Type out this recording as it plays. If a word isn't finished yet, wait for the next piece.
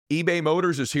eBay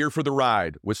Motors is here for the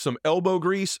ride. With some elbow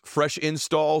grease, fresh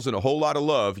installs, and a whole lot of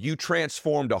love, you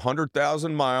transformed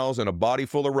 100,000 miles and a body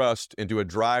full of rust into a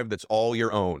drive that's all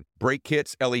your own. Brake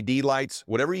kits, LED lights,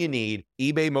 whatever you need,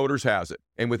 eBay Motors has it.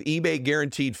 And with eBay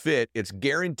Guaranteed Fit, it's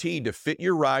guaranteed to fit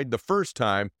your ride the first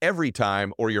time, every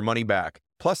time, or your money back.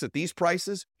 Plus, at these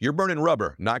prices, you're burning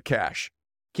rubber, not cash.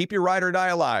 Keep your ride or die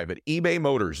alive at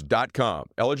ebaymotors.com.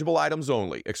 Eligible items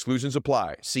only. Exclusions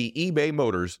apply. See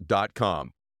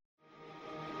ebaymotors.com.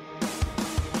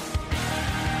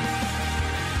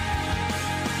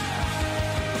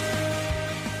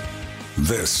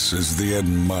 This is the Ed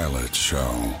Milet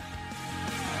Show.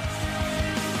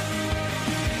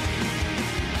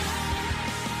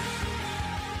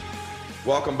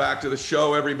 Welcome back to the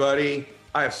show, everybody.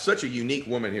 I have such a unique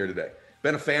woman here today.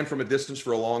 Been a fan from a distance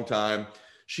for a long time.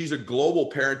 She's a global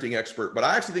parenting expert, but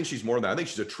I actually think she's more than that. I think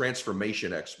she's a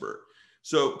transformation expert.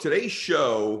 So today's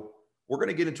show, we're going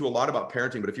to get into a lot about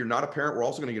parenting, but if you're not a parent, we're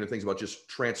also going to get into things about just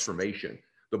transformation,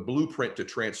 the blueprint to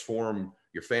transform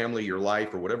your family, your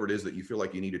life, or whatever it is that you feel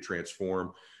like you need to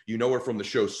transform. You know her from the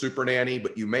show Supernanny,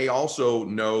 but you may also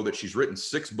know that she's written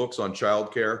 6 books on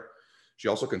childcare. She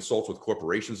also consults with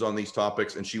corporations on these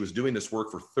topics, and she was doing this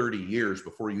work for 30 years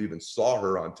before you even saw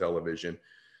her on television.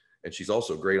 And she's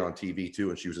also great on TV too,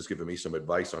 and she was just giving me some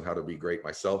advice on how to be great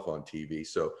myself on TV.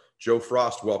 So Jo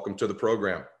Frost, welcome to the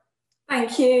program.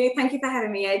 Thank you. Thank you for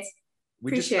having me, Ed.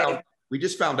 We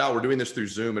just found out we're doing this through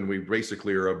Zoom, and we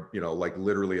basically are, like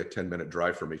literally a 10-minute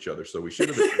drive from each other. So we should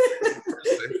have been,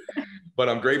 but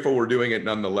I'm grateful we're doing it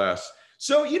nonetheless.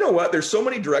 So you know what? There's so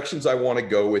many directions I want to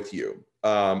go with you.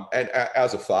 And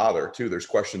as a father too, there's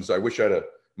questions. I wish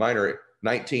mine are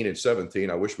 19 and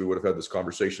 17. I wish we would have had this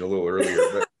conversation a little earlier.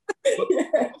 But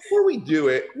before we do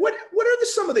it, what are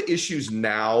some of the issues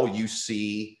now you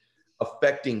see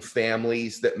affecting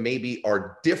families that maybe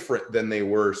are different than they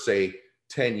were, say,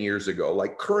 10 years ago?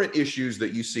 Like current issues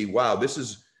that you see, wow, this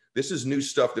is new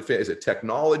stuff. Is it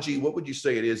technology? What would you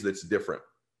say it is that's different?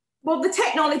 Well, the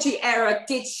technology era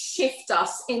did shift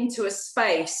us into a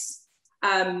space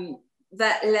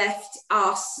that left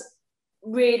us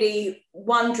really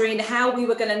wondering how we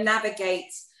were going to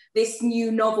navigate this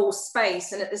new novel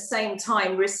space and at the same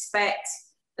time respect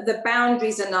the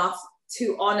boundaries enough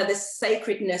to honor the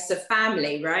sacredness of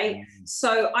family, right? Mm-hmm.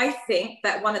 So I think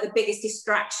that one of the biggest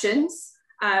distractions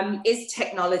is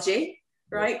technology,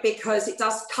 right? Because it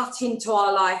does cut into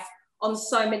our life on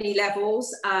so many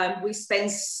levels. We spend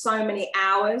so many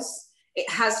hours. It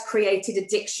has created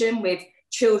addiction with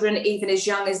children even as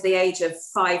young as the age of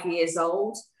 5 years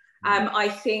old. I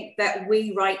think that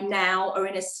we right now are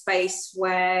in a space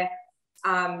where,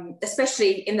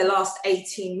 especially in the last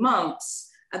 18 months,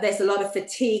 there's a lot of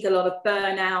fatigue, a lot of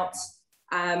burnout,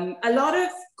 a lot of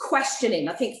questioning.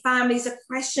 I think families are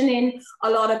questioning a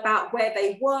lot about where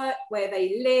they work, where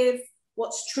they live,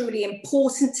 what's truly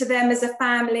important to them as a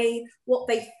family, what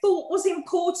they thought was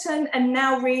important, and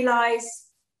now realize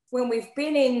when we've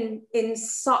been in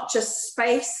such a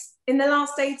space in the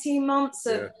last 18 months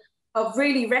of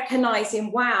really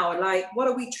recognizing, wow, like what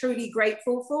are we truly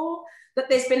grateful for? That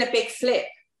there's been a big flip.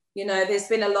 There's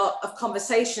been a lot of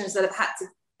conversations that have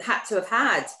had to have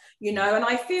had, and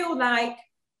I feel like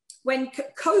when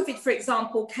COVID, for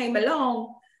example, came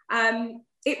along,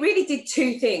 it really did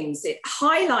 2 things. It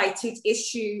highlighted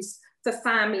issues for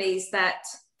families that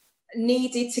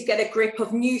needed to get a grip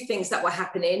of new things that were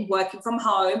happening, working from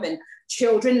home and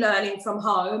children learning from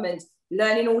home and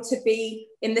learning all to be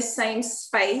in the same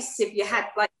space if you had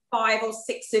like 5 or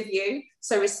 6 of you,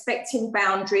 so respecting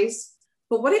boundaries.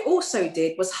 But what it also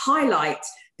did was highlight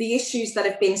the issues that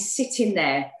have been sitting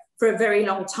there for a very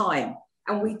long time,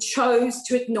 and we chose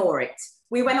to ignore it.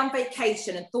 We went on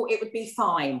vacation and thought it would be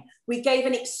fine. We gave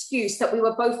an excuse that we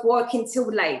were both working till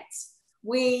late.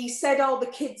 We said, oh, the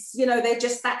kids,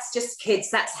 that's just kids.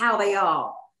 That's how they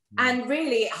are. And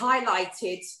really it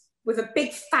highlighted with a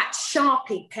big fat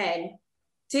Sharpie pen,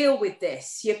 deal with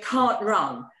this. You can't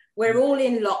run. We're all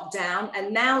in lockdown,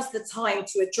 and now's the time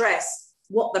to address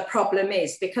what the problem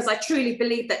is, because I truly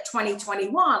believe that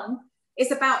 2021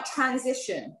 is about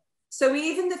transition. So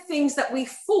even the things that we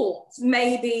thought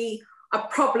may be a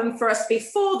problem for us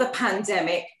before the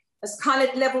pandemic has kind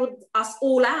of leveled us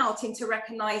all out into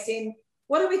recognizing,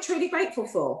 what are we truly grateful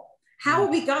for? How are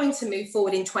we going to move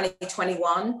forward in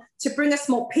 2021 to bring us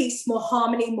more peace, more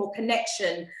harmony, more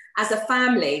connection as a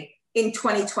family in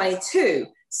 2022?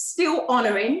 Still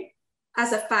honoring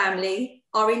as a family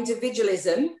our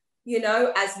individualism,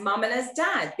 as mum and as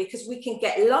dad, because we can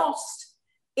get lost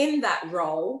in that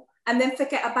role and then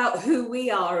forget about who we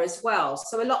are as well.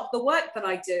 So a lot of the work that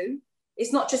I do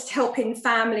is not just helping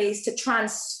families to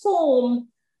transform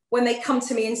when they come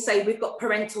to me and say, we've got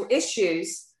parental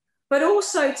issues, but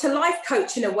also to life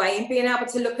coach in a way and being able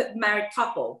to look at the married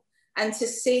couple and to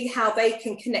see how they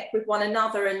can connect with one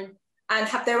another and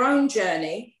have their own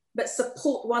journey, but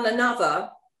support one another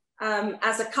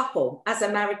as a couple, as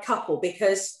a married couple,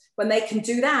 because when they can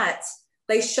do that,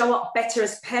 they show up better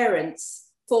as parents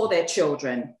for their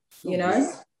children, you know?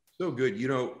 So good. You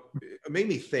know, it made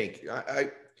me think.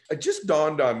 It just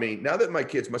dawned on me now that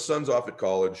my son's off at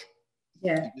college.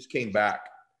 Yeah. He just came back.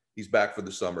 He's back for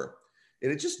the summer.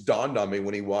 And it just dawned on me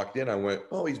when he walked in, I went,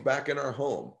 oh, he's back in our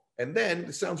home. And then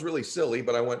it sounds really silly,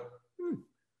 but I went,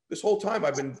 this whole time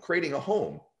I've been creating a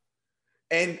home.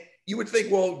 And you would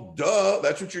think, well, duh,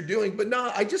 that's what you're doing. But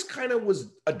no, I just kind of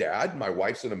was a dad. My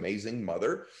wife's an amazing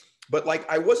mother, but like,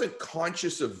 I wasn't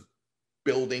conscious of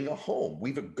building a home.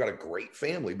 We've got a great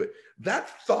family, but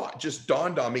that thought just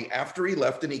dawned on me after he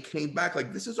left and he came back,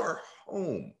 like, this is our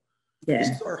home. Yeah. This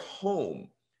is our home.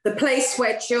 The place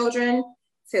where children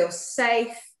feel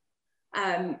safe.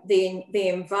 The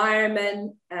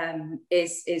environment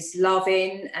is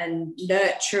loving and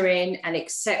nurturing and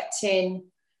accepting,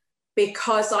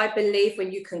 because I believe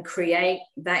when you can create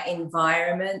that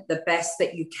environment the best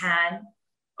that you can,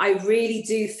 I really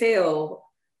do feel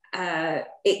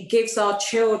it gives our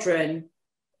children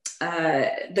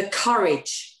the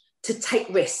courage to take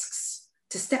risks,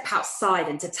 to step outside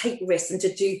and to take risks and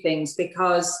to do things,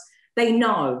 because they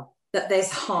know that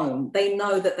there's home. They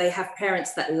know that they have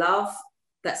parents that love,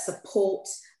 that support,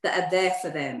 that are there for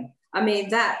them. I mean,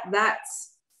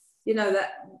 that's, you know,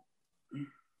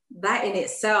 that in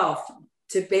itself,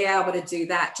 to be able to do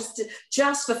that,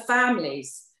 just for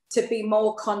families to be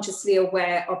more consciously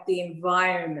aware of the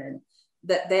environment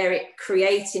that they're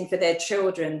creating for their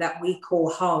children that we call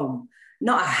home.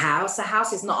 Not a house. A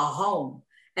house is not a home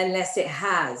unless it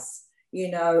has, you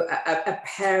know, a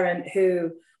parent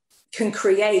who can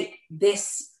create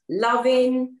this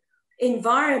loving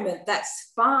environment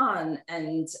that's fun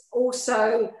and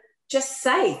also just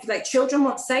safe. Like, children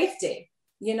want safety.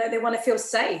 You know, they want to feel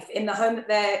safe in the home that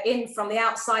they're in from the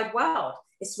outside world.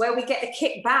 It's where we get to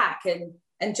kick back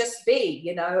and just be,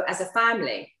 you know, as a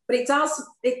family. But it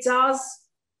does,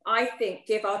 I think,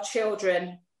 give our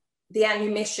children the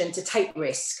ammunition to take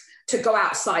risk, to go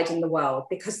outside in the world,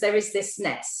 because there is this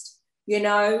nest, you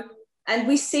know, and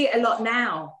we see it a lot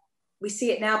now. We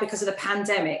see it now because of the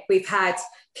pandemic. We've had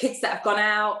kids that have gone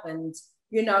out and,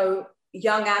 you know,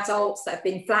 young adults that have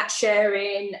been flat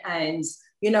sharing and,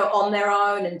 you know, on their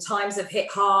own, and times have hit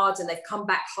hard and they've come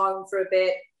back home for a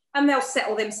bit and they'll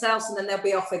settle themselves and then they'll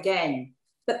be off again.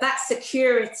 But that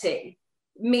security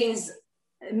means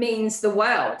the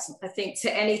world, I think,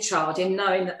 to any child, in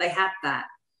knowing that they had that.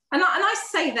 And I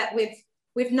say that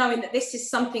with knowing that this is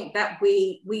something that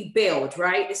we build,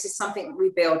 right? This is something that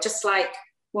we build, just like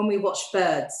when we watch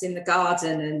birds in the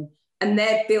garden and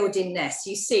they're building nests.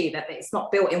 You see that it's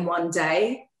not built in one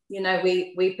day. You know,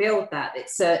 we build that.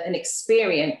 It's an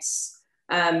experience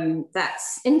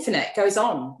that's infinite, goes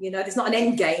on. You know, there's not an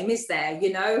end game, is there?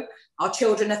 You know, our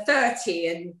children are 30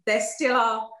 and they're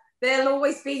still they'll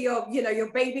always be your, you know,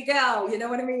 your baby girl, you know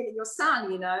what I mean? Your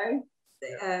son, you know,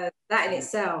 that in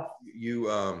itself. You,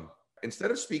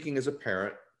 instead of speaking as a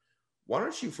parent, why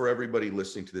don't you, for everybody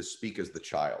listening to this, speak as the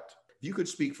child? If you could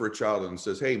speak for a child and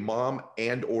says, hey, mom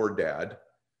and or dad,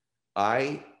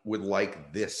 I would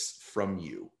like this from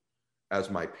you as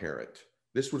my parent.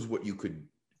 This was what you could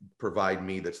provide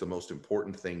me that's the most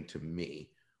important thing to me.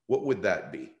 What would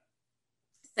that be?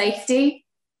 Safety,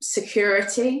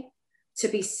 security, to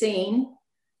be seen,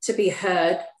 to be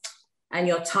heard, and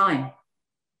your time.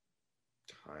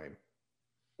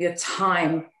 Your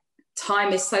time.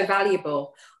 Time is so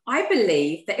valuable. I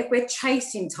believe that if we're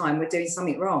chasing time, we're doing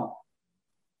something wrong.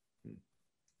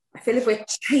 I feel if we're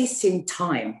chasing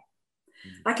time,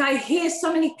 like I hear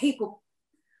so many people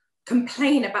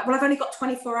complain about, well, I've only got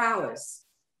 24 hours.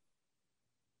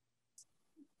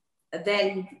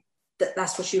 Then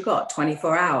that's what you got,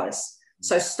 24 hours.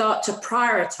 So start to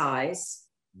prioritize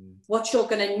what you're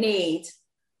going to need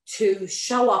to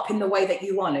show up in the way that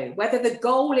you want to, whether the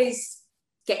goal is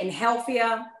getting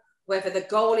healthier, whether the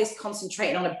goal is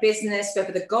concentrating on a business,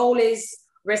 whether the goal is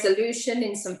resolution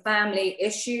in some family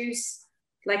issues.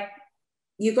 Like,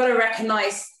 you've got to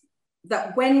recognize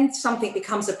that when something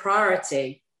becomes a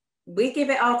priority, we give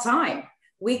it our time,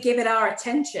 we give it our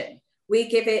attention, we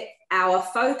give it our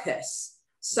focus.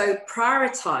 So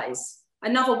prioritize.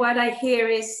 Another word I hear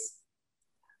is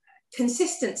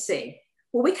consistency.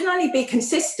 Well, we can only be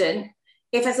consistent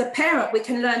if, as a parent, we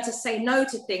can learn to say no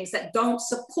to things that don't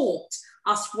support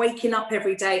us waking up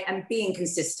every day and being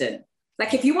consistent.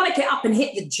 Like, if you want to get up and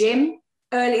hit the gym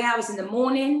early hours in the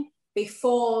morning,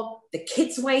 before the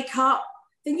kids wake up,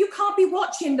 then you can't be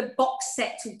watching the box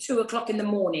set till 2 o'clock in the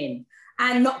morning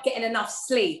and not getting enough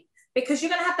sleep, because you're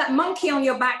going to have that monkey on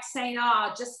your back saying,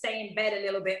 just stay in bed a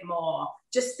little bit more,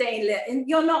 just stay in lit. And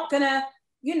you're not going to,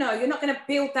 you're not going to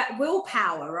build that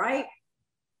willpower, right?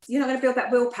 You're not going to build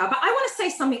that willpower. But I want to say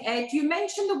something, Ed. You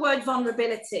mentioned the word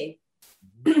vulnerability,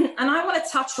 and I want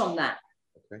to touch on that,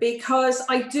 because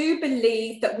I do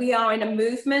believe that we are in a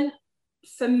movement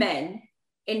for men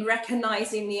in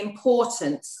recognizing the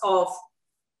importance of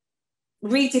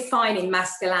redefining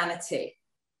masculinity.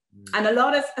 And a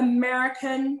lot of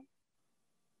American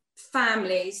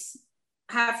families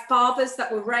have fathers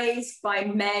that were raised by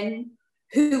men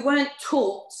who weren't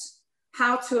taught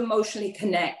how to emotionally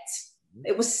connect.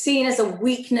 It was seen as a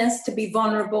weakness to be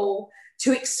vulnerable,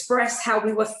 to express how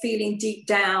we were feeling deep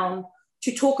down,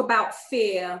 to talk about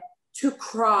fear, to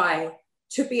cry,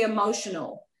 to be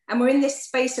emotional. And we're in this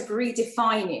space of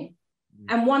redefining.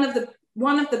 And one of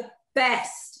the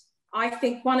best, I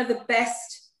think one of the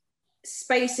best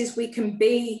spaces we can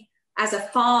be as a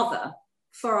father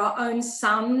for our own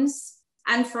sons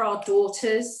and for our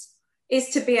daughters is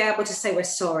to be able to say we're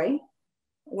sorry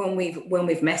when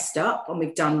we've messed up, when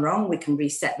we've done wrong. We can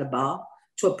reset the bar,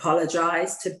 to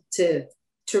apologize, to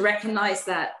recognize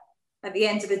that at the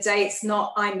end of the day, it's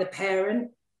not I'm the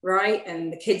parent, right?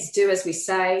 And the kids do as we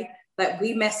say, that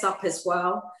we mess up as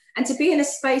well. And to be in a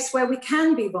space where we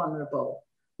can be vulnerable,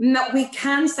 and that we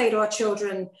can say to our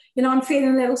children, I'm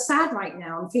feeling a little sad right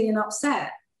now, I'm feeling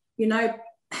upset,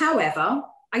 However,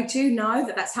 I do know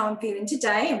that that's how I'm feeling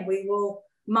today, and we will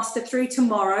muster through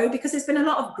tomorrow, because there's been a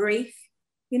lot of grief,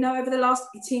 over the last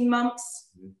 18 months.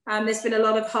 There's been a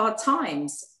lot of hard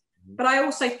times. But I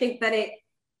also think that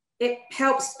it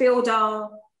helps build our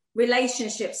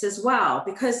relationships as well,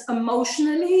 because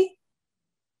emotionally,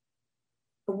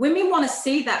 women want to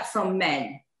see that from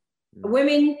men.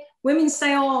 Women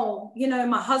say,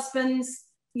 my husband's,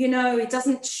 he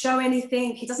doesn't show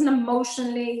anything. He doesn't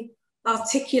emotionally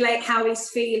articulate how he's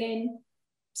feeling.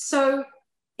 So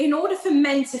in order for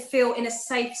men to feel in a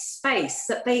safe space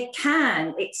that they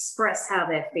can express how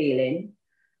they're feeling,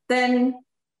 then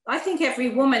I think every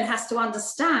woman has to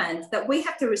understand that we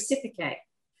have to reciprocate.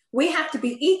 We have to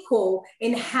be equal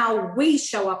in how we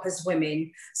show up as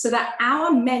women, so that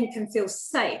our men can feel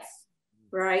safe,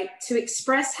 right? To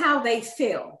express how they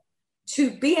feel,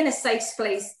 to be in a safe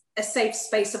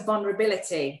space of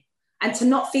vulnerability, and to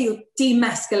not feel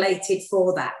demasculated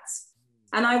for that.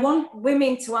 And I want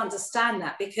women to understand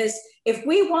that, because if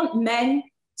we want men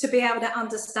to be able to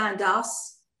understand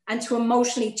us and to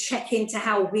emotionally check into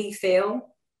how we feel,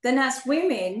 then as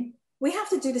women, we have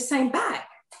to do the same back.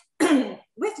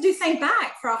 We have to do the same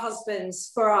back for our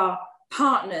husbands, for our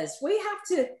partners. We have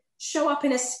to show up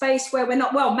in a space where we're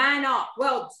not, man up.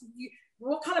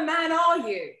 What kind of man are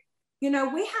you? We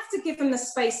have to give them the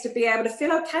space to be able to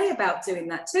feel okay about doing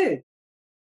that too.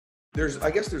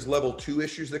 I guess there's level 2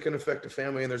 issues that can affect a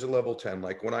family, and there's a level 10.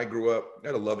 Like when I grew up, I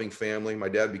had a loving family. My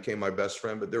dad became my best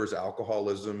friend, but there was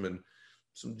alcoholism and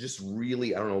some just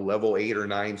really, level 8 or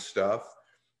 9 stuff.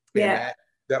 Yeah.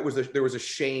 And there was a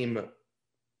shame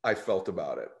I felt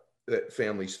about it, that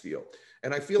families feel.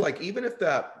 And I feel like even if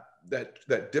that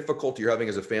difficulty you're having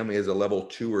as a family is a level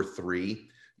 2 or 3,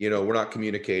 we're not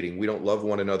communicating, we don't love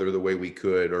one another the way we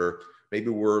could, or maybe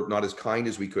we're not as kind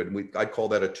as we could. I'd call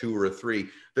that a 2 or a 3.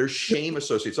 There's shame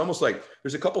associated. It's almost like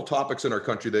there's a couple topics in our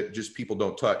country that just people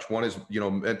don't touch. One is,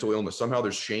 mental illness. Somehow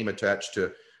there's shame attached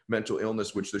to mental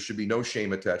illness, which there should be no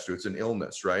shame attached to. It's an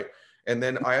illness, right? And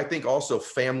then I think also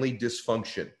family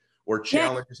dysfunction or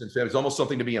challenges in family. It's almost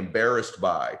something to be embarrassed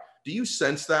by. Do you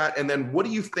sense that? And then what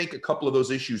do you think a couple of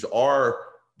those issues are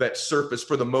that surface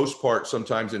for the most part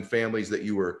sometimes in families that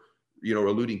you were,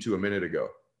 alluding to a minute ago?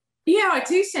 Yeah, I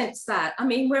do sense that. I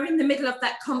mean, we're in the middle of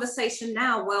that conversation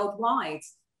now worldwide,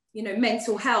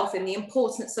 mental health and the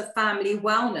importance of family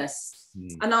wellness,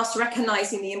 and us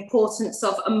recognizing the importance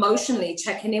of emotionally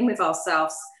checking in with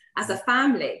ourselves as a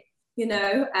family.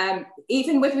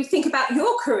 Even when we think about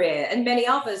your career and many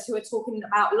others who are talking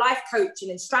about life coaching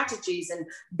and strategies and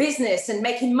business and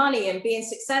making money and being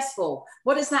successful,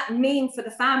 what does that mean for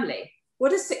the family?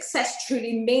 What does success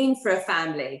truly mean for a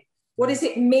family? What does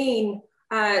it mean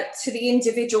to the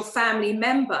individual family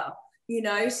member?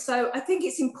 So I think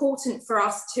it's important for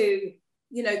us to,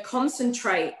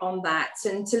 concentrate on that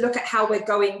and to look at how we're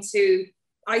going to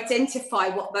identify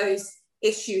what those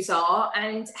issues are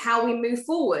and how we move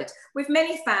forward. With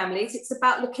many families, it's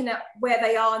about looking at where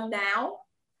they are now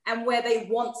and where they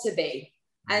want to be.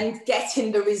 and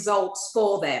getting the results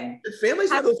for them. Should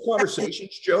families have those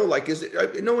conversations, Joe? Like, is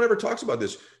it, no one ever talks about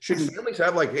this. Should families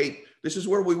have like, hey, this is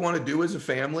what we want to do as a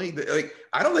family? Like,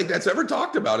 I don't think that's ever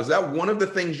talked about. Is that one of the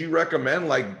things you recommend?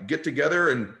 Like, get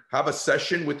together and have a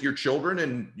session with your children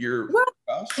and your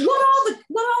spouse? What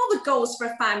are the goals for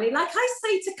a family? Like I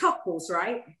say to couples,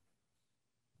 right?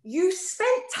 You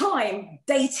spent time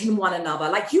dating one another.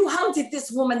 Like you hunted this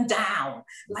woman down.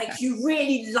 Like you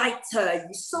really liked her.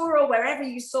 You saw her wherever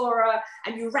you saw her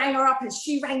and you rang her up and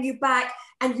she rang you back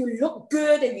and you looked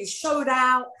good and you showed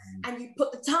out and you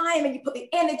put the time and you put the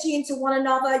energy into one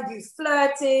another. You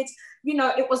flirted, you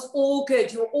know, it was all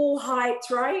good. You were all hyped,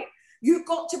 right? You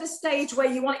got to the stage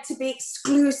where you want it to be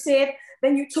exclusive.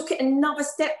 Then you took it another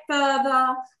step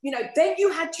further. You know, then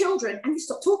you had children and you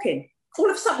stopped talking. All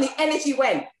of a sudden the energy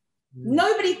went.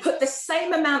 Nobody put the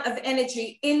same amount of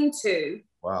energy into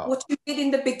what you did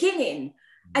in the beginning.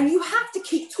 And you have to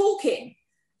keep talking.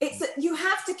 You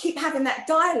have to keep having that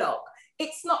dialogue.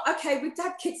 It's not, okay, we've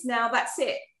had kids now, that's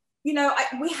it. You know,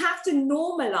 we have to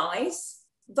normalize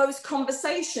those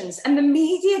conversations. And the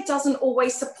media doesn't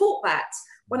always support that.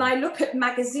 When I look at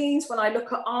magazines, when I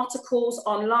look at articles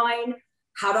online,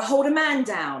 how to hold a man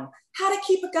down, how to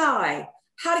keep a guy,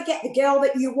 how to get the girl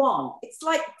that you want. It's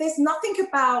like there's nothing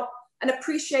about an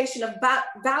appreciation of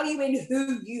valuing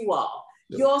who you are,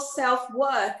 your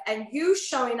self-worth, and you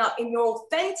showing up in your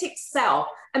authentic self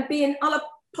and being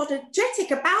unapologetic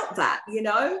about that, you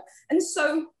know? And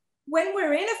so when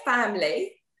we're in a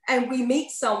family and we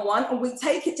meet someone and we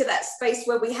take it to that space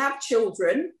where we have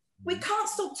children, we can't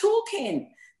stop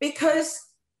talking because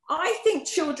I think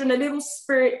children are little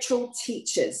spiritual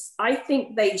teachers. I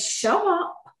think they show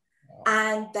up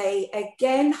and they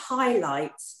again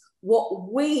highlight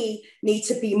what we need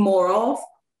to be more of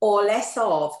or less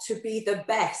of to be the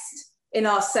best in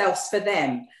ourselves for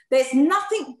them. There's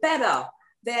nothing better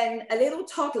than a little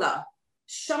toddler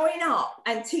showing up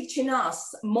and teaching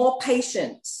us more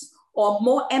patience or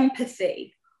more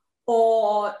empathy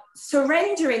or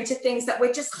surrendering to things that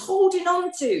we're just holding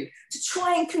on to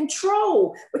try and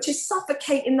control, which is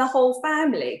suffocating the whole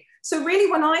family. So really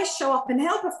when I show up and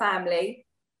help a family,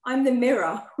 I'm the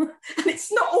mirror. And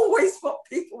it's not always what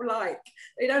people like.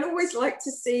 They don't always like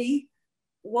to see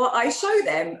what I show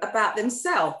them about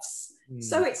themselves.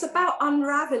 So it's about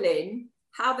unraveling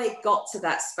how they got to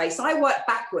that space. I work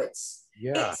backwards.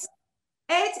 Yeah.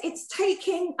 It's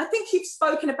taking, I think you've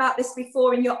spoken about this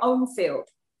before in your own field.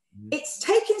 It's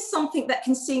taking something that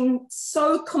can seem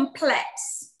so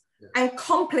complex and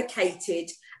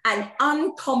complicated and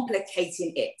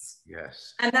uncomplicating it.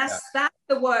 Yes. And that's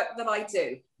the work that I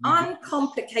do.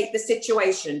 Uncomplicate the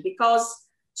situation because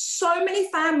so many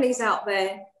families out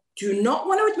there do not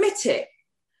want to admit it,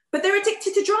 but they're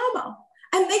addicted to drama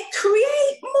and they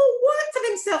create more work for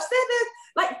themselves.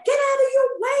 They're like, get out of your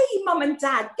way, mum and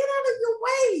dad, get out of your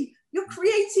way. You're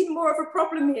creating more of a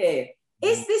problem here.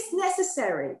 Is this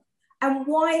necessary? And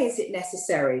why is it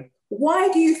necessary? Why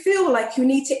do you feel like you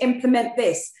need to implement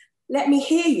this? Let me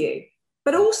hear you,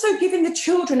 but also giving the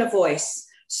children a voice.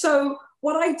 So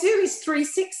what I do is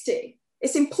 360.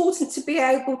 It's important to be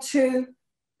able to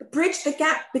bridge the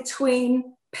gap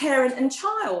between parent and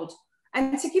child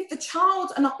and to give the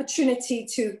child an opportunity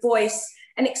to voice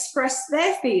and express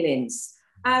their feelings.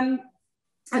 And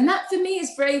that for me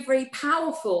is very, very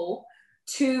powerful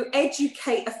to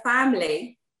educate a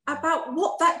family about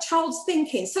what that child's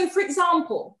thinking. So for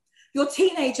example, your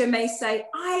teenager may say,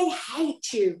 I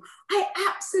hate you. I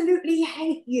absolutely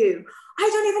hate you. I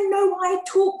don't even know why I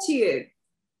talk to you.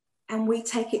 And we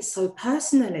take it so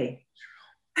personally.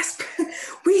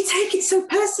 We take it so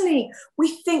personally.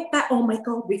 We think that, oh my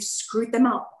God, we've screwed them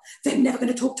up. They're never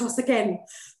going to talk to us again.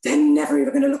 They're never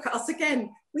even going to look at us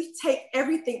again. We take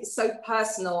everything so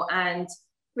personal. And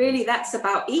really that's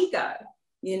about ego.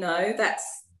 You know,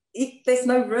 there's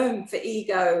no room for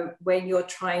ego when you're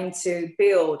trying to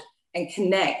build and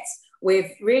connect with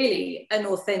really an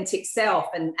authentic self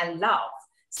and love.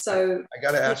 So I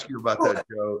got to ask you about that,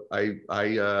 Joe.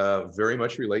 I very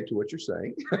much relate to what you're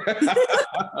saying.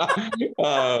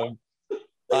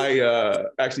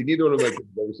 Actually, neither one of my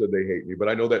kids ever said they hate me, but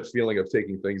I know that feeling of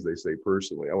taking things they say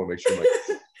personally. I want to make sure my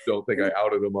kids don't think I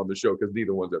outed them on the show because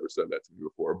neither one's ever said that to me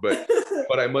before.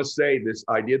 But I must say this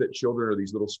idea that children are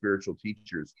these little spiritual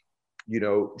teachers. You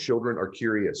know, children are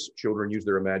curious. Children use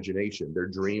their imagination. They're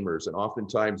dreamers. And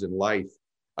oftentimes in life,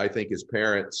 I think as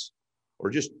parents, or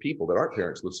just people that aren't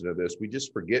parents listen to this, we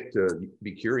just forget to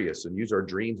be curious and use our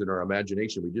dreams and our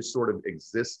imagination. We just sort of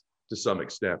exist to some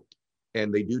extent.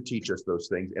 And they do teach us those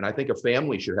things. And I think a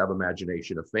family should have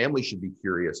imagination. A family should be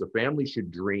curious. A family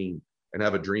should dream and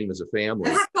have a dream as a family.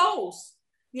 And have goals.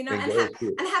 you know,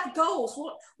 and have goals.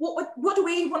 What do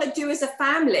we want to do as a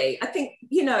family? I think,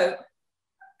 you know,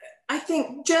 I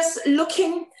think just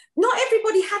looking, not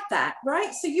everybody had that,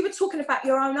 right? So you were talking about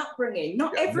your own upbringing.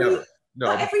 Not every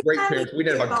great family. Parents. We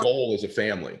didn't have a goal as a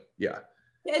family. Yeah.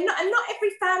 And not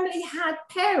every family had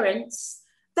parents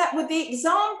that were the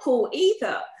example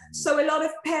either. So a lot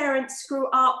of parents grew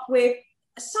up with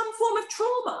some form of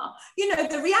trauma. You know,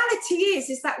 the reality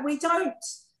is that we don't,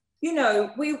 you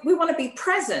know, we want to be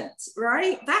present,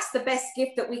 right? That's the best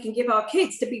gift that we can give our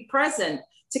kids, to be present,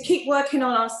 to keep working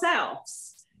on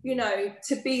ourselves, you know,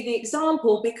 to be the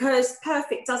example, because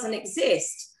perfect doesn't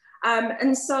exist.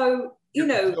 And so, you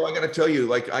know. So I got to tell you,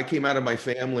 like, I came out of my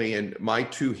family, and my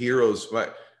two heroes,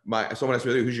 someone asked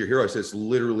me, who's your hero? I said, it's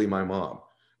literally my mom.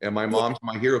 And my mom's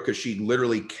my hero because she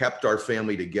literally kept our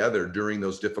family together during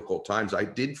those difficult times. I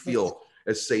did feel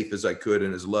as safe as I could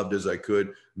and as loved as I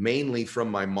could, mainly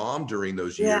from my mom during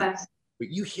those years. Yes.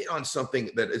 But you hit on something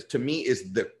that is, to me,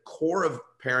 is the core of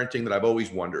parenting that I've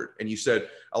always wondered. And you said,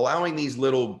 allowing these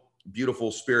little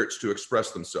beautiful spirits to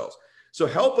express themselves. So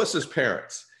help us as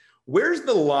parents. Where's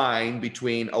the line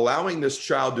between allowing this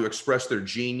child to express their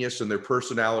genius and their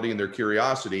personality and their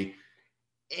curiosity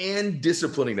and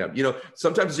disciplining them? You know,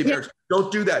 sometimes as parents,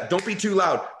 don't do that. Don't be too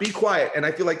loud. Be quiet. And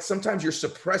I feel like sometimes you're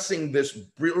suppressing this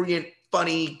brilliant,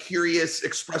 funny, curious,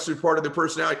 expressive part of their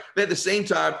personality. But at the same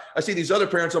time, I see these other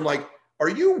parents, I'm like, are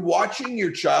you watching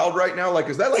your child right now? Like,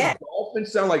 is that like dolphin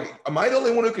sound? Like, am I the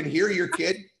only one who can hear your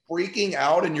kid freaking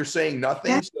out and you're saying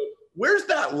nothing? So where's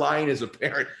that line as a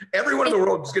parent? Everyone in the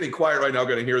world is getting quiet right now,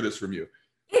 going to hear this from you.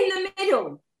 In the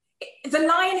middle. The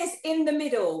line is in the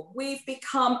middle. We've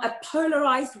become a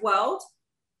polarized world,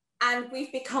 and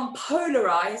we've become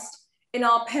polarized in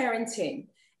our parenting.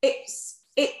 It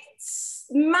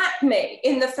smacked me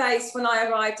in the face when I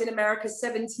arrived in America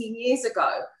 17 years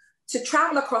ago to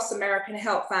travel across America and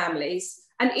help families.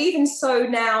 And even so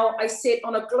now I sit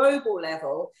on a global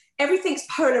level, everything's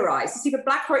polarized. It's either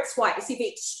black or it's white. It's either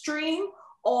extreme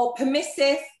or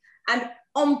permissive and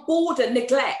on border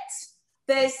neglect.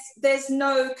 There's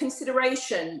no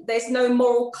consideration. There's no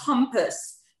moral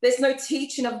compass. There's no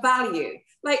teaching of value.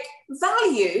 Like,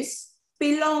 values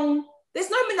belong, there's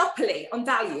no monopoly on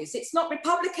values. It's not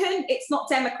Republican, it's not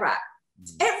Democrat.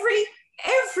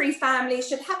 Every family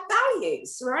should have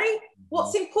values, right?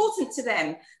 What's important to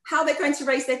them, how they're going to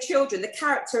raise their children, the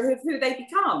character of who they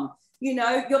become. You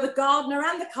know, you're the gardener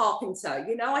and the carpenter.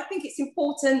 You know, I think it's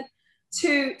important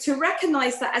to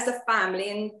recognize that as a family,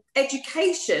 and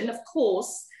education, of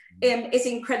course, is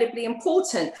incredibly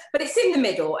important, but it's in the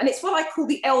middle, and it's what I call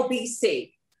the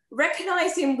LBC,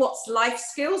 recognizing what's life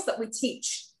skills that we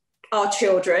teach our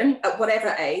children at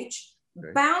whatever age,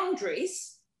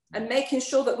 boundaries, and making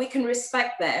sure that we can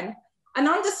respect them, and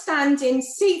understanding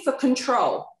C for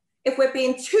control, if we're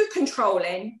being too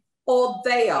controlling or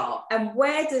they are, and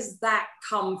where does that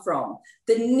come from?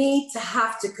 The need to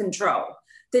have to control,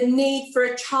 the need for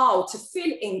a child to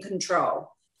feel in control.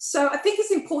 So I think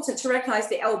it's important to recognize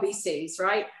the LBCs,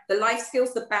 right? The life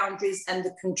skills, the boundaries, and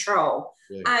the control.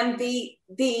 And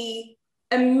the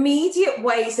immediate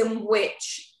ways in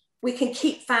which we can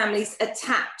keep families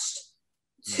attached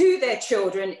to their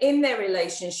children in their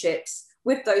relationships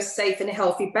with those safe and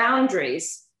healthy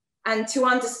boundaries, and to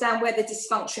understand where the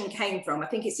dysfunction came from. I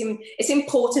think it's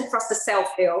important for us to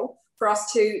self-heal, for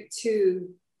us to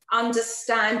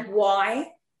understand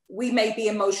why we may be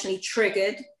emotionally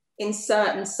triggered in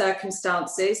certain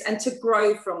circumstances, and to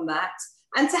grow from that,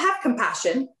 and to have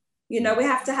compassion. You know, we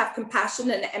have to have compassion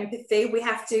and empathy. We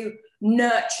have to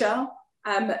nurture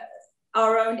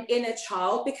our own inner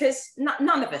child, because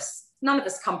none of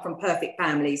us come from perfect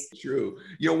families. True.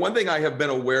 You know, one thing I have been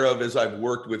aware of as I've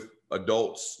worked with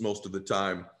adults most of the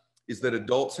time is that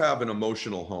adults have an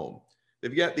emotional home.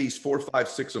 They've got these 4, 5,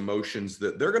 6 emotions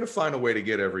that they're going to find a way to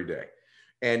get every day.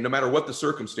 And no matter what the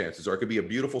circumstances are, it could be a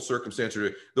beautiful circumstance,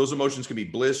 or those emotions can be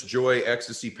bliss, joy,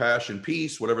 ecstasy, passion,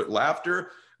 peace, whatever, laughter.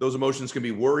 Those emotions can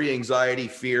be worry, anxiety,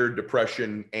 fear,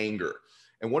 depression, anger.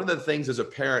 And one of the things as a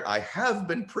parent I have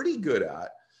been pretty good at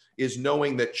is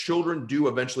knowing that children do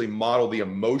eventually model the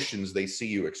emotions they see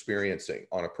you experiencing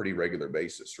on a pretty regular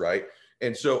basis, right?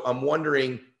 And so I'm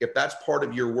wondering if that's part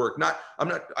of your work.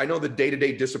 I know the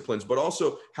day-to-day disciplines, but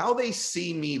also how they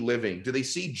see me living. Do they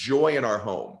see joy in our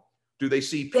home? Do they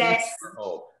see peace in our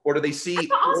home? Or do they see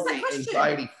worry,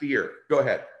 anxiety, fear? Go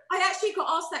ahead. I actually got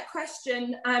asked that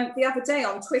question the other day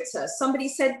on Twitter. Somebody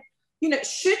said, you know,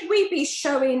 should we be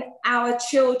showing our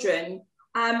children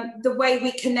the way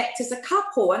we connect as a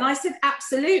couple? And I said,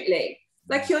 absolutely.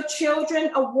 Like, your children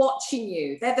are watching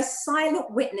you. They're the silent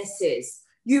witnesses.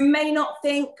 You may not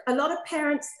think, a lot of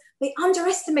parents, they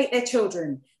underestimate their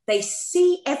children. They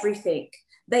see everything.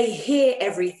 They hear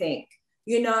everything,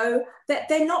 you know, that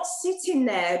they're not sitting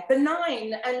there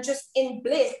benign and just in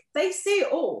bliss. They see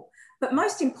it all. But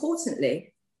most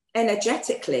importantly,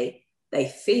 energetically, they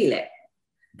feel it.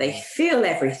 They feel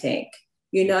everything,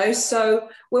 you know. So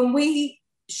when we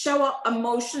show up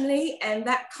emotionally, and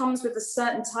that comes with a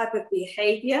certain type of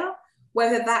behavior,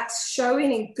 whether that's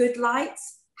showing in good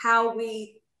lights, how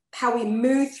we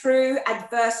move through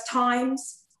adverse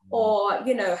times, or,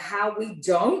 you know, how we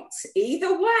don't,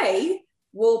 either way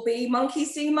will be monkey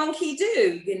see, monkey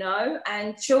do, you know,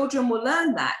 and children will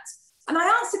learn that. And I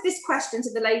answered this question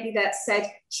to the lady that said,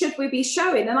 should we be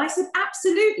showing? And I said,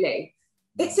 absolutely.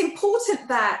 It's important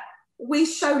that we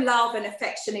show love and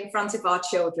affection in front of our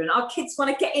children. Our kids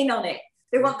want to get in on it.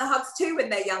 They want the hugs too when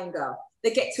they're younger.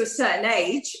 They get to a certain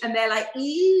age and they're like,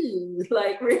 ew,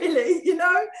 like really, you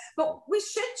know? But we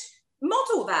should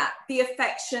model that, the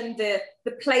affection, the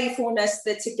playfulness,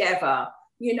 the together,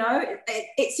 you know?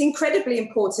 It's incredibly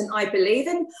important, I believe.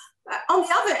 And on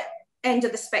the other end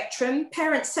of the spectrum,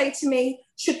 parents say to me,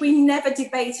 should we never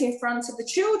debate in front of the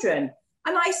children?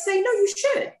 And I say, no, you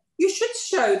should. You should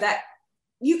show that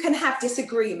you can have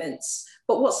disagreements,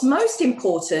 but what's most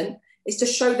important is to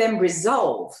show them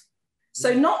resolve.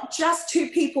 So not just two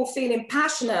people feeling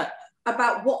passionate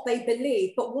about what they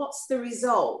believe, but what's the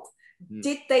resolve?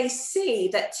 Did they see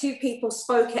that two people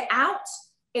spoke it out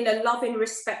in a loving,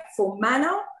 respectful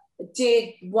manner?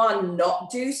 Did one not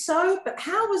do so? But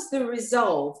how was the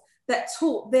resolve that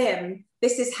taught them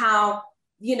this is how,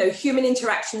 you know, human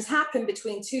interactions happen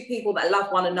between two people that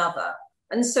love one another?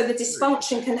 And so the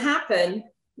dysfunction can happen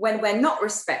when we're not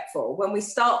respectful, when we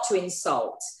start to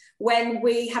insult, when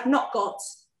we have not got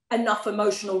enough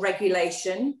emotional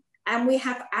regulation, and we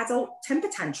have adult temper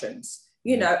tantrums,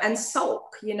 you know, and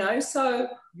sulk, you know. So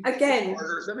again,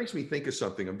 that makes me think of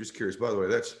something. I'm just curious, by the way,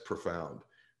 that's profound.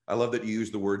 I love that you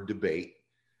use the word debate.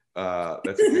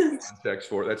 That's a good context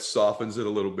for it. That softens it a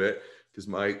little bit, because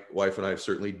my wife and I have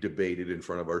certainly debated in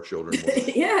front of our children.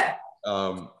 Yeah.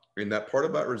 And that part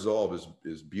about resolve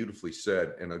is beautifully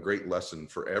said, and a great lesson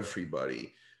for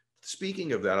everybody.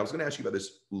 Speaking of that, I was going to ask you about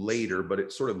this later, but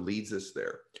it sort of leads us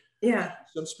there. Yeah.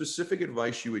 Some specific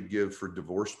advice you would give for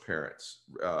divorced parents.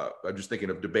 I'm just thinking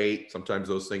of debate. Sometimes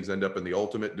those things end up in the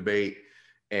ultimate debate,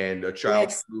 and a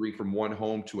child moving from one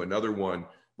home to another one.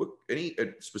 Any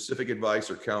specific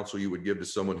advice or counsel you would give to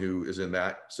someone who is in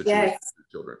that situation with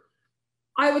children?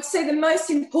 I would say the most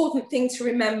important thing to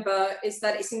remember is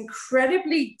that it's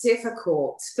incredibly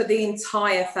difficult for the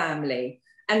entire family,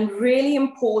 and really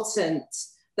important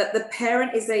that the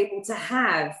parent is able to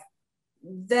have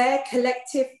their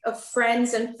collective of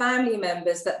friends and family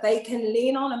members that they can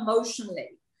lean on emotionally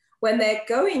when they're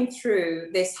going through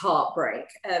this heartbreak,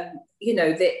 you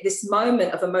know, this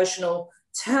moment of emotional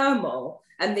turmoil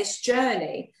and this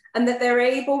journey, and that they're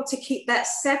able to keep that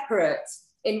separate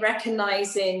in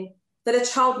recognizing that a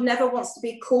child never wants to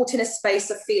be caught in a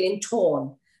space of feeling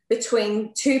torn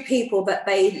between two people that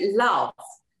they love,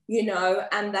 you know,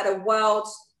 and that a world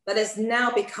that has now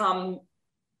become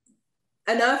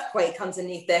an earthquake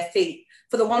underneath their feet,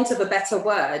 for the want of a better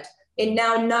word, in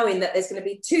now knowing that there's going to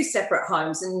be two separate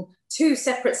homes and two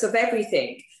separates of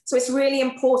everything. So it's really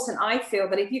important, I feel,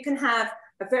 that if you can have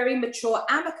a very mature,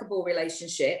 amicable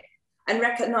relationship and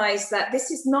recognize that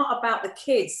this is not about the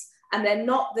kids and they're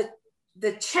not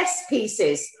the chess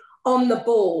pieces on the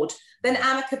board, then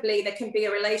amicably there can be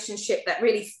a relationship that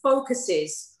really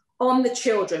focuses on the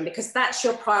children, because that's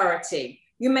your priority.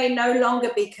 You may no longer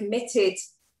be committed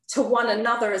to one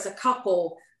another as a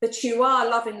couple, but you are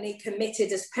lovingly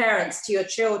committed as parents to your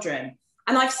children.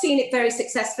 And I've seen it very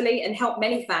successfully and helped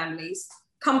many families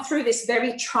come through this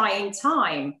very trying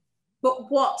time.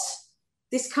 But what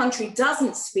this country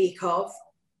doesn't speak of,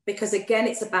 because again,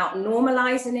 it's about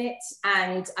normalizing it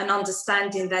and an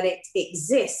understanding that it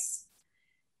exists,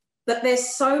 that there's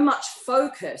so much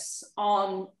focus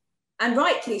on, and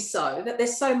rightly so, that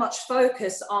there's so much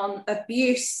focus on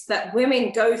abuse that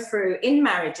women go through in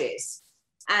marriages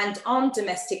and on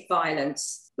domestic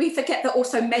violence. We forget that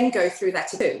also men go through that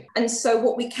too. And so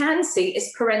what we can see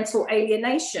is parental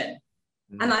alienation.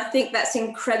 And I think that's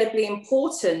incredibly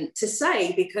important to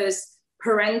say, because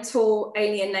parental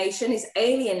alienation is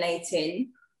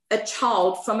alienating a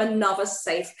child from another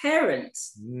safe parent.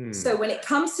 So when it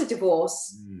comes to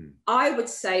divorce, I would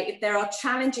say if there are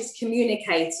challenges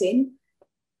communicating,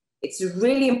 it's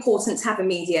really important to have a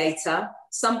mediator,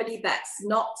 somebody that's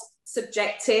not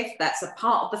subjective, that's a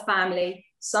part of the family,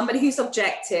 somebody who's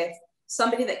objective,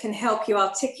 somebody that can help you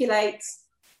articulate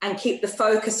and keep the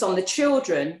focus on the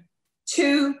children,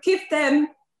 to give them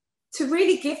to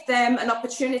really give them an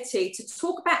opportunity to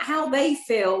talk about how they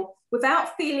feel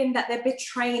without feeling that they're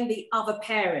betraying the other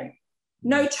parent.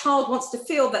 No child wants to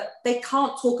feel that they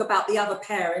can't talk about the other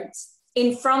parent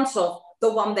in front of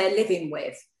the one they're living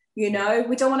with. You know,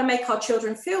 we don't want to make our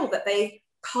children feel that they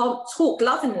can't talk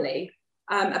lovingly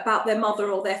about their mother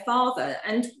or their father.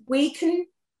 And we can,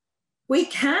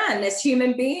 as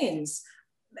human beings,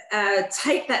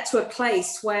 take that to a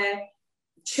place where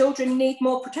children need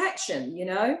more protection, you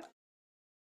know?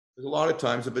 There's a lot of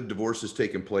times if a divorce has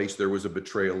taken place, there was a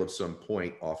betrayal of some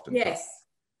point often. Yes.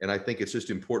 And I think it's just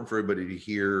important for everybody to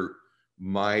hear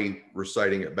my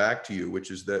reciting it back to you,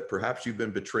 which is that perhaps you've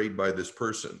been betrayed by this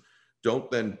person. Don't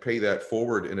then pay that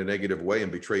forward in a negative way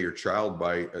and betray your child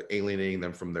by alienating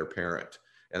them from their parent.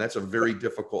 And that's a very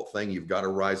difficult thing. You've got to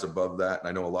rise above that. And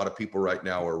I know a lot of people right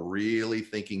now are really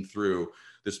thinking through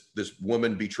this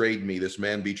woman betrayed me, this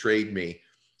man betrayed me.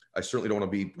 I certainly don't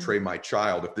want to betray my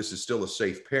child if this is still a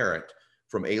safe parent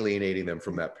from alienating them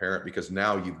from that parent, because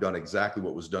now you've done exactly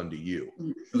what was done to you.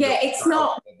 Yeah, it's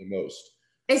not the most.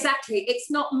 Exactly. It's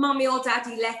not mommy or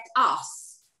daddy left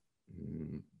us.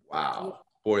 Wow.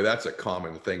 Boy, that's a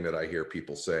common thing that I hear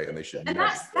people say, and they should. And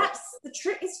that's the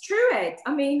truth. It's true, Ed.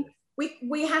 I mean,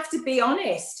 we have to be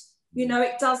honest. You know,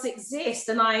 it does exist,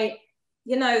 and I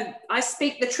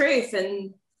speak the truth,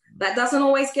 and that doesn't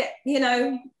always get,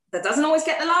 that doesn't always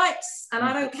get the likes, and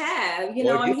I don't care.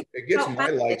 It gets my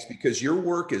likes because your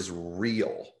work is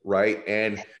real, right?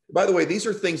 And by the way, these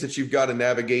are things that you've got to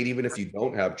navigate even if you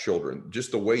don't have children.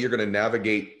 Just the way you're going to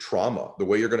navigate trauma, the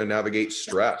way you're going to navigate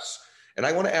stress. And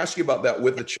I want to ask you about that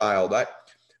with the child.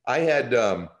 I had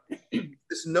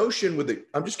this notion with it.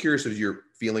 I'm just curious of your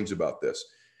feelings about this.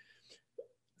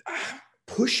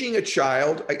 Pushing a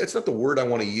child, it's not the word I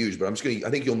want to use, but I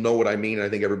think you'll know what I mean. And I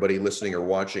think everybody listening or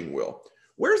watching will.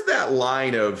 Where's that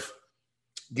line of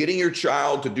getting your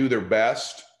child to do their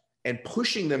best and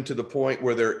pushing them to the point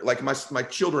where they're like my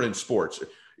children in sports?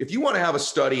 If you want to have a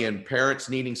study in parents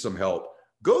needing some help,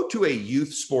 go to a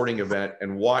youth sporting event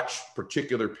and watch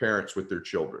particular parents with their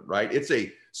children, right? It's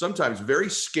a sometimes very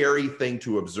scary thing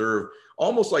to observe,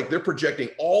 almost like they're projecting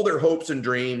all their hopes and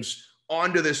dreams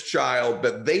onto this child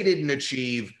that they didn't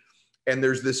achieve. And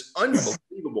there's this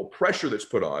unbelievable pressure that's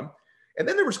put on. And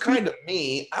then there was kind of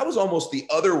me, I was almost the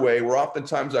other way, where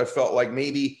oftentimes I felt like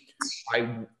maybe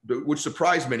which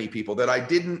surprised many people, that I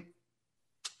didn't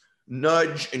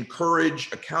nudge,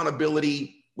 encourage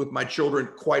accountability with my children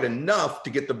quite enough to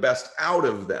get the best out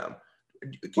of them.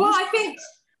 I think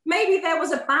maybe there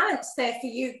was a balance there for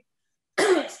you.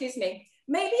 Excuse me.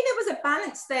 Maybe there was a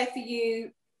balance there for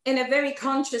you in a very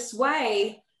conscious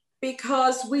way,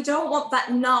 because we don't want that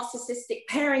narcissistic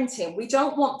parenting. We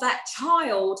don't want that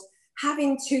child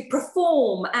having to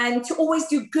perform and to always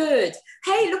do good.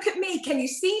 Hey, look at me. Can you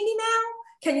see me now?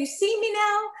 Can you see me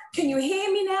now? Can you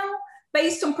hear me now?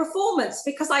 Based on performance,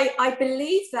 because I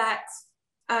believe that,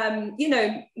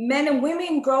 men and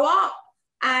women grow up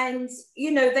and,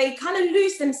 they kind of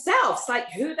lose themselves, like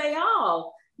who they are.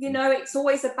 It's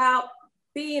always about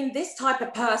being this type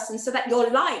of person so that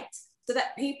you're liked, so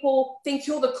that people think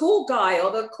you're the cool guy or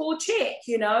the cool chick,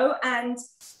 and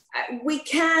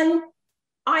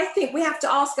I think we have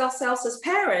to ask ourselves as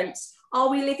parents, are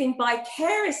we living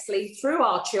vicariously through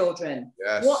our children?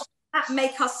 Yes. What does that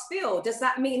make us feel? Does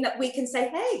that mean that we can say,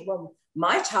 hey, well,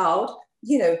 my child,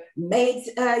 made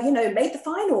the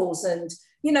finals, and,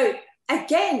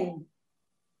 again,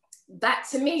 that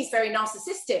to me is very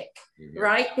narcissistic,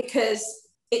 right? Because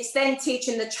it's then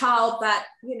teaching the child that,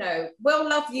 we'll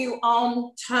love you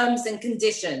on terms and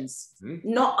conditions,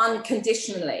 not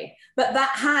unconditionally. But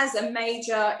that has a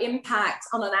major impact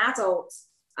on an adult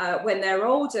when they're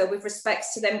older, with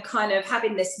respects to them kind of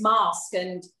having this mask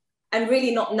and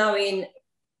really not knowing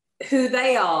who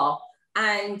they are,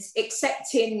 and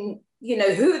accepting,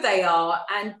 who they are,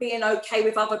 and being okay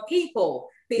with other people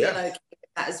being okay with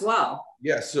that as well.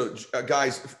 Yes. So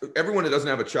guys, everyone that doesn't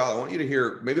have a child, I want you to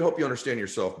hear, maybe help you understand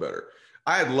yourself better.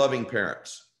 I had loving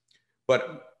parents,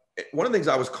 but one of the things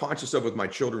I was conscious of with my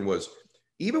children was,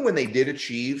 even when they did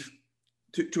achieve,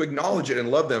 to acknowledge it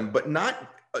and love them, but not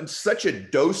in such a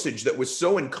dosage that was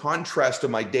so in contrast to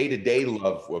my day-to-day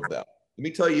love of them. Let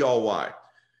me tell you all why.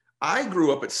 I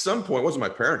grew up at some point, it wasn't my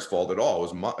parents' fault at all.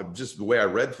 It was just the way I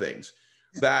read things,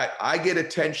 that I get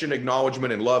attention,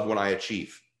 acknowledgement, and love when I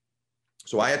achieve.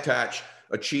 So I attach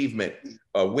achievement,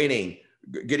 winning,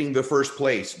 getting the first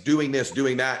place, doing this,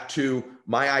 doing that to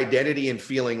my identity and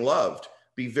feeling loved.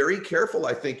 Be very careful.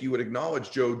 I think you would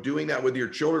acknowledge, Joe, doing that with your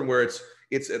children, where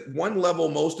it's at one level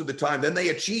most of the time, then they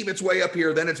achieve its way up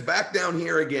here, then it's back down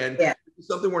here again. Yeah. It's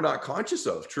something we're not conscious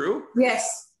of. True?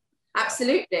 Yes,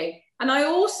 absolutely. And I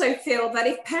also feel that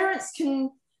if parents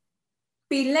can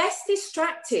be less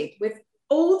distracted with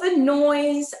all the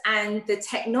noise and the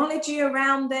technology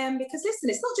around them, because listen,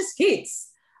 it's not just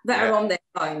kids that are on their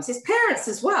phones, it's parents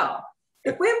as well.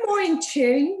 If we're more in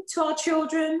tune to our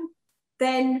children,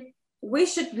 then we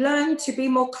should learn to be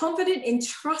more confident in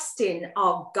trusting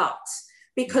our gut,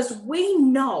 because we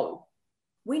know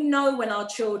when our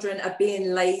children are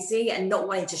being lazy and not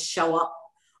wanting to show up,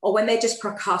 or when they're just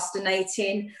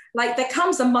procrastinating. Like, there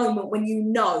comes a moment when you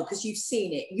know, because you've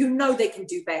seen it, you know they can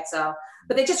do better,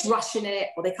 but they're just rushing it,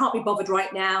 or they can't be bothered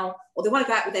right now, or they want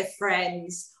to go out with their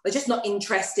friends, or they're just not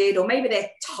interested, or maybe they're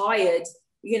tired,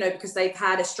 you know, because they've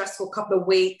had a stressful couple of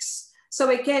weeks. So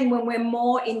again, when we're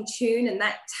more in tune, and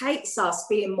that takes us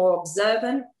being more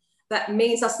observant, that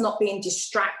means us not being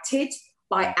distracted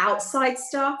by outside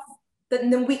stuff,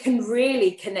 then we can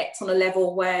really connect on a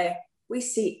level where we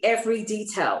see every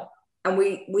detail, and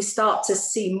we start to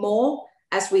see more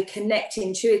as we connect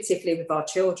intuitively with our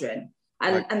children.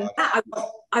 And that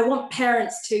I want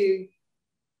parents to,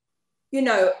 you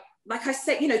know, like I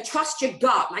said, you know, trust your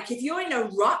gut. Like, if you're in a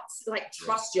rut, like,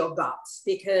 trust your gut,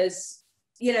 because,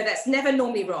 you know, that's never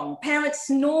normally wrong. Parents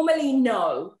normally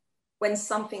know when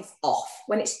something's off,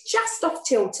 when it's just off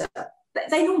kilter.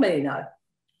 They normally know.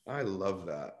 I love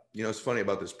that. You know, it's funny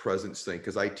about this presence thing,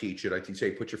 because I teach it. I teach,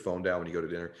 hey, put your phone down when you go to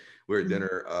dinner. We were at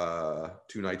dinner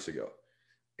 2 nights ago.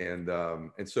 And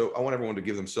so I want everyone to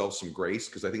give themselves some grace,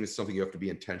 because I think it's something you have to be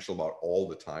intentional about all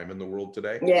the time in the world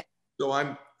today. Yeah. So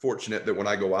I'm fortunate that when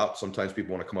I go out, sometimes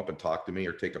people want to come up and talk to me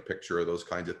or take a picture of those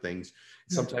kinds of things.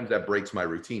 Sometimes that breaks my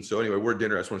routine. So anyway, we're at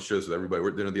dinner. I just want to share this with everybody. We're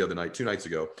at dinner the other night, 2 nights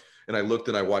ago. And I looked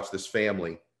and I watched this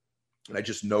family, and I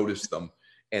just noticed them,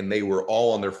 and they were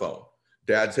all on their phone.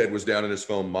 Dad's head was down in his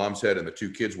phone, mom's head, and the 2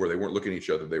 kids were, they weren't looking at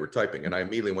each other, they were typing. And I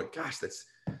immediately went, gosh, that's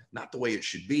not the way it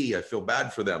should be. I feel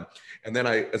bad for them. And then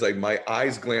my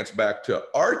eyes glanced back to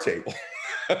our table.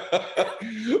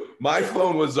 My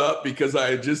phone was up because I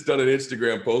had just done an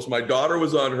Instagram post. My daughter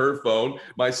was on her phone.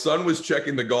 My son was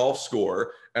checking the golf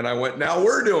score. And I went, now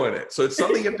we're doing it. So it's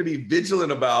something you have to be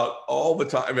vigilant about all the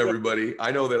time, everybody.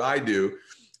 I know that I do.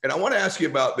 And I want to ask you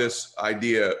about this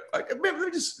idea. Let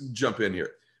me just jump in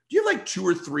here. Do you have like 2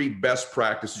 or 3 best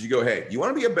practices? You go, hey, you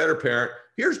want to be a better parent?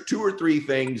 Here's 2 or 3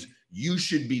 things you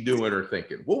should be doing or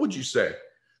thinking. What would you say?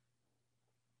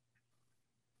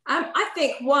 I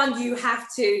think one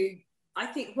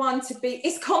to be,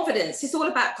 it's confidence. It's all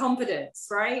about confidence,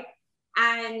 right?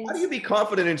 And how do you be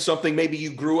confident in something maybe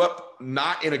you grew up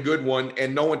not in a good one,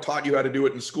 and no one taught you how to do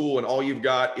it in school, and all you've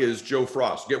got is Joe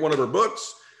Frost? Get one of her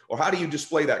books, or how do you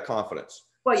display that confidence?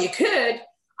 Well, you could.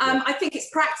 I think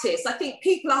it's practice. I think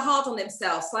people are hard on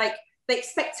themselves. Like, they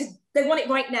want it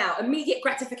right now, immediate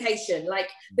gratification. Like,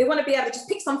 they want to be able to just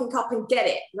pick something up and get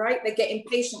it, right? They get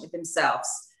impatient with themselves.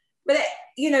 But,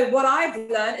 you know, what I've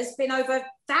learned has been over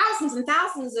thousands and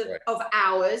thousands of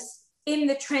hours in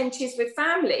the trenches with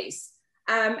families,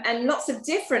 and lots of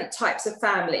different types of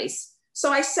families.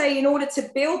 So I say, in order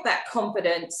to build that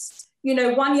confidence, you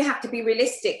know, one, you have to be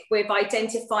realistic with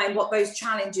identifying what those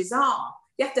challenges are.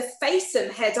 You have to face them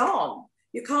head on.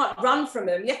 You can't run from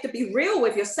them. You have to be real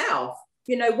with yourself.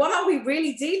 You know, what are we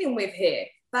really dealing with here?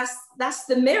 That's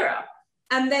the mirror.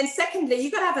 And then secondly,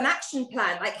 you've got to have an action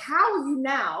plan. Like, how are you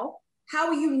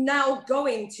now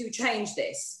going to change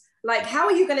this? Like, how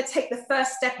are you going to take the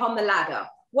first step on the ladder?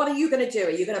 What are you going to do?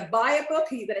 Are you going to buy a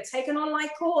book? Are you going to take an online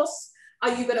course?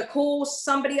 Are you going to call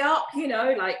somebody up? You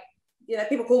know, like, you know,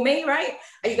 people call me, right?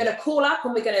 Are you going to call up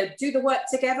and we're going to do the work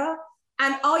together?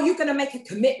 And are you going to make a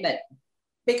commitment?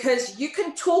 Because you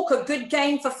can talk a good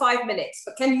game for 5 minutes,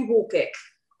 but can you walk it?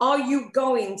 Are you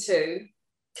going to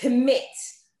commit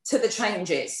to the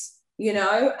changes? You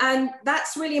know, and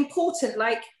that's really important.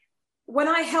 Like, when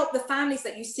I help the families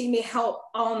that you see me help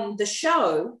on the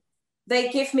show, they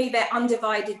give me their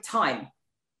undivided time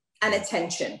and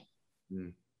attention.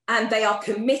 And they are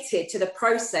committed to the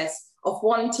process of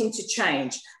wanting to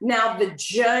change. Now, the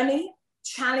journey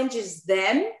challenges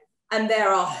them, and there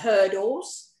are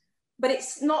hurdles, but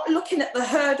it's not looking at the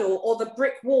hurdle or the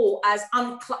brick wall as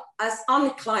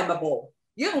unclimbable.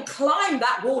 You can climb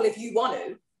that wall if you want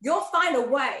to. You'll find a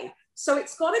way. So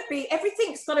it's got to be,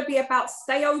 everything's got to be about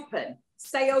stay open,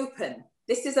 stay open.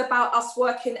 This is about us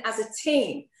working as a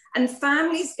team, and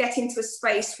families get into a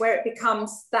space where it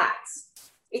becomes that.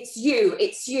 It's you,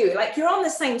 like you're on the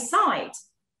same side.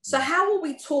 So how will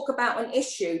we talk about an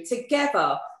issue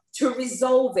together to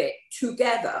resolve it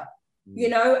together, you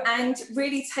know, and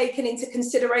really taking into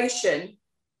consideration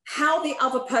how the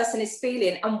other person is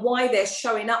feeling and why they're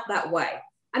showing up that way.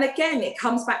 And again, it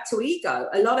comes back to ego.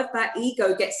 A lot of that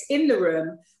ego gets in the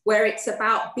room where it's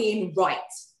about being right.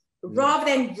 rather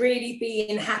than really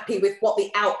being happy with what the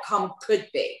outcome could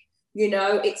be. You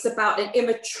know, it's about an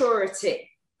immaturity.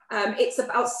 It's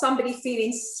about somebody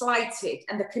feeling slighted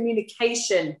and the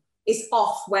communication is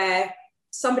off, where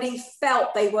somebody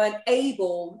felt they weren't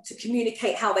able to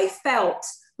communicate how they felt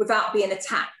without being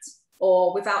attacked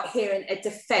or without hearing a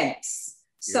defense.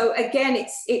 Yeah. So again,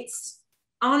 it's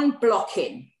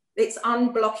unblocking. It's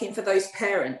unblocking for those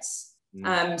parents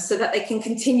so that they can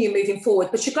continue moving forward.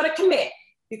 But you've got to commit.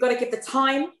 You've got to give the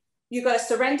time. You've got to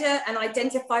surrender and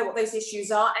identify what those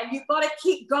issues are. And you've got to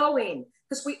keep going,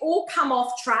 because we all come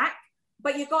off track,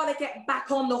 but you've got to get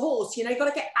back on the horse. You know, you've got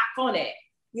to get back on it,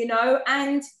 you know.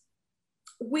 And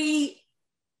we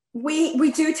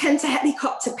do tend to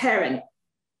helicopter parent.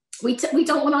 We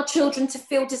don't want our children to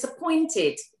feel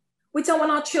disappointed. We don't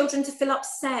want our children to feel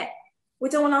upset. We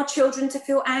don't want our children to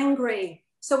feel angry.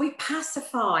 So we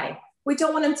pacify. We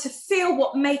don't want them to feel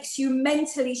what makes you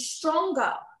mentally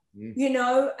stronger. You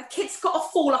know, a kid's got to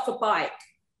fall off a bike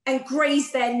and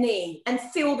graze their knee and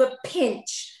feel the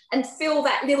pinch and feel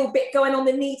that little bit going on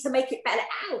the knee to make it better.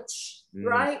 Ouch,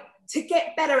 right? To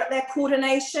get better at their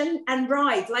coordination and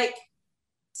ride. Like,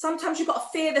 sometimes you've got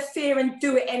to fear the fear and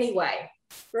do it anyway,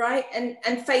 right?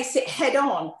 And face it head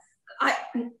on.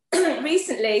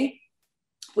 Recently,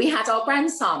 we had our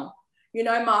grandson, you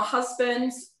know, my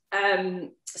husband's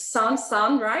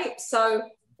son, right? So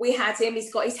we had him,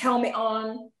 he's got his helmet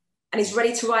on and he's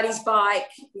ready to ride his bike.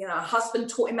 You know, our husband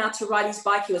taught him how to ride his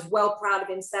bike. He was well proud of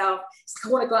himself. He's like,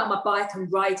 I want to go out on my bike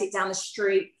and ride it down the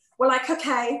street. We're like,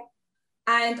 okay.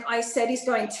 And I said, he's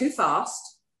going too fast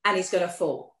and he's going to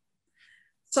fall.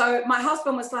 So my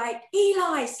husband was like,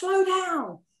 Eli, slow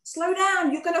down,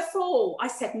 you're going to fall. I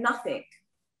said nothing.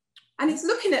 And he's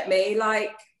looking at me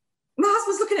like, my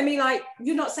husband's looking at me like,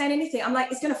 you're not saying anything. I'm like,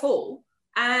 he's going to fall.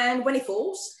 And when he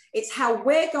falls, it's how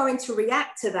we're going to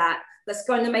react to that that's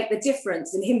going to make the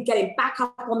difference in him getting back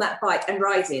up on that bike and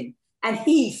riding. And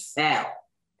he fell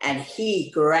and he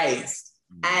grazed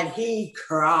and he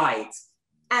cried.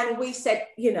 And we said,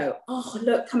 you know, oh,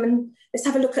 look, come and let's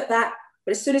have a look at that.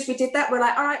 But as soon as we did that, we're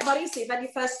like, all right, buddy, so you've had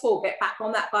your first fall, get back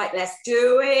on that bike, let's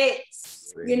do it.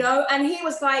 You know, and he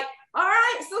was like, all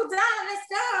right, it's all done, let's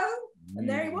go. And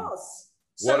there he was.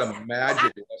 What a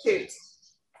magic lesson.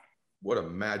 What a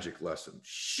magic lesson.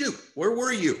 Shoot, where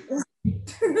were you?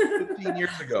 15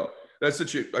 years ago. That's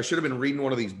such a, I should have been reading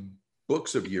one of these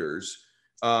books of yours.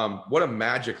 What a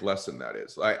magic lesson that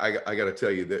is. I got to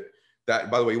tell you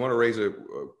that, by the way, you want to raise a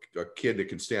kid that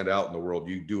can stand out in the world,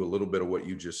 you do a little bit of what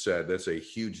you just said. That's a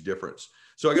huge difference.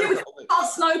 So I got to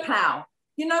snowplow.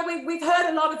 You know, we've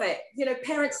heard a lot of it. You know,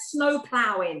 parents snow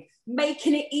plowing,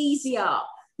 making it easier.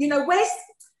 You know,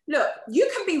 look, you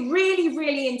can be really,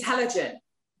 really intelligent,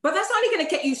 but that's only going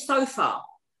to get you so far.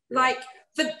 Like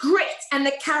the grit and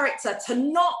the character to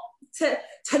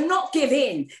not give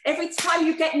in. Every time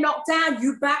you get knocked down,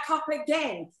 you back up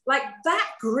again. Like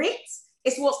that grit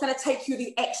is what's going to take you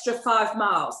the extra 5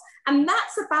 miles. And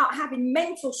that's about having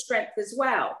mental strength as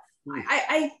well.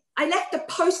 I left a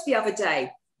post the other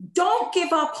day. Don't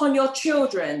give up on your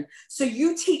children, so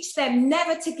you teach them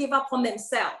never to give up on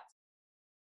themselves.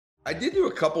 I did do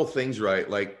a couple things right.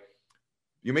 Like,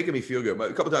 you're making me feel good. But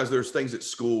a couple of times there's things at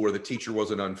school where the teacher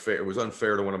wasn't unfair. It was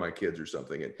unfair to one of my kids or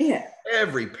something. And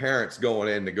every parent's going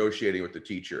in negotiating with the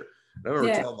teacher. And I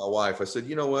remember telling my wife, I said,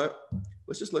 you know what?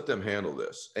 Let's just let them handle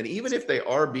this. And even if they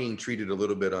are being treated a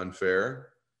little bit unfair,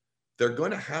 they're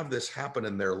going to have this happen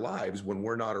in their lives when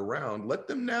we're not around. Let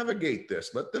them navigate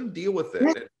this. Let them deal with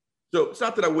it. So it's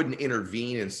not that I wouldn't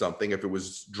intervene in something if it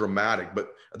was dramatic,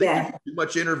 but I think there's too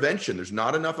much intervention. There's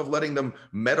not enough of letting them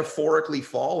metaphorically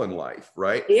fall in life,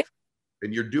 right? Yeah.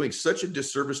 And you're doing such a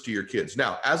disservice to your kids.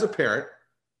 Now, as a parent,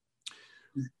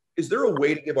 is there a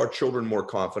way to give our children more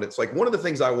confidence? Like, one of the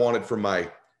things I wanted from my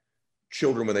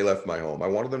children when they left my home, I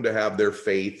wanted them to have their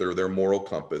faith or their moral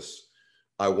compass.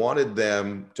 I wanted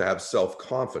them to have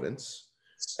self-confidence.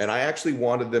 And I actually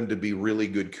wanted them to be really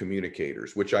good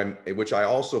communicators, which I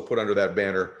also put under that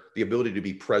banner, the ability to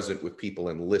be present with people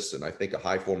and listen. I think a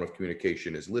high form of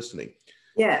communication is listening.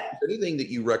 Yeah. Anything that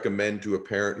you recommend to a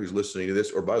parent who's listening to this,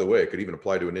 or by the way, it could even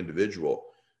apply to an individual.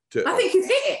 I think you've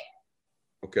hit it.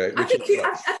 Okay. I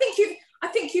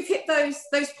think you've hit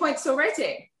those points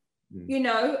already. You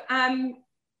know,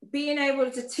 being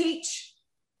able to teach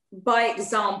by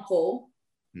example.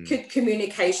 Good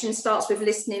communication starts with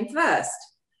listening first.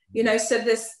 You know, so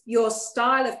your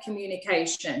style of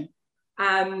communication,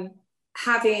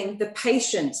 having the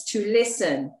patience to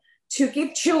listen, to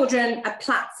give children a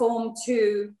platform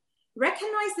to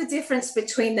recognize the difference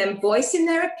between them voicing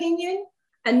their opinion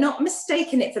and not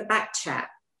mistaking it for back chat.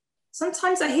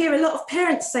 Sometimes I hear a lot of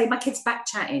parents say, my kid's back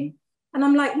chatting. And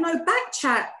I'm like, no, back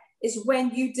chat is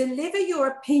when you deliver your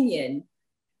opinion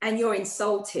and you're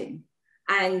insulting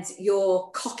and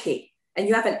you're cocky and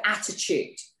you have an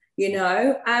attitude, you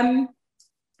know.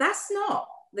 That's not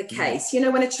the case. You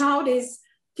know, when a child is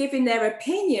giving their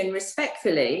opinion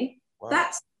respectfully, wow,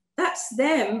 that's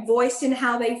them voicing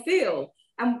how they feel.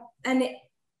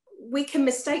 We can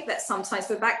mistake that sometimes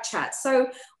for back chat. So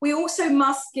we also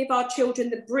must give our children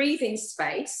the breathing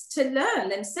space to learn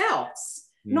themselves.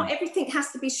 Not everything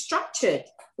has to be structured.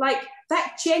 Like,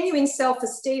 that genuine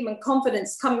self-esteem and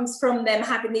confidence comes from them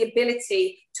having the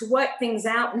ability to work things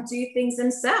out and do things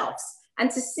themselves,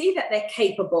 and to see that they're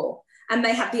capable and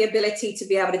they have the ability to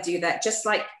be able to do that, just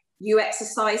like you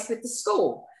exercise with the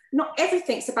school. Not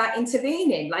everything's about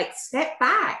intervening. Like, step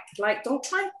back. Like, don't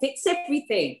try and fix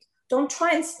everything. Don't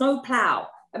try and snowplow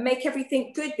and make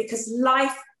everything good, because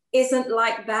life isn't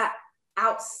like that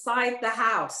outside the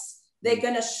house. They're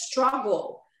going to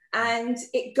struggle. And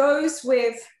it goes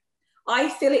with, I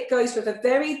feel it goes with a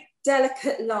very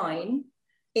delicate line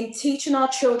in teaching our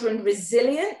children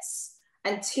resilience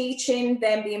and teaching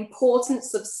them the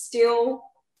importance of still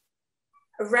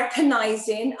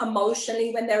recognizing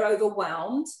emotionally when they're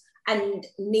overwhelmed and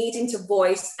needing to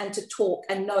voice and to talk,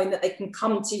 and knowing that they can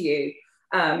come to you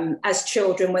as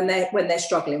children when they're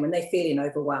struggling, when they're feeling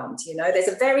overwhelmed. You know, there's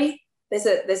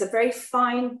a very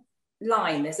fine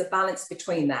line. There's a balance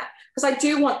between that, because I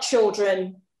do want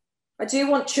children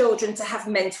to have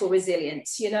mental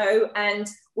resilience, you know. And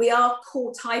we are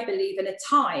caught, I believe, in a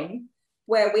time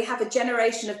where we have a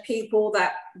generation of people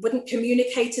that wouldn't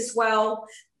communicate as well.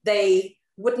 They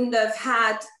wouldn't have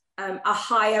had a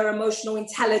higher emotional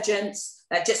intelligence,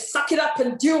 that just suck it up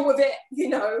and deal with it, you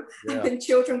know. Yeah. And then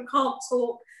children can't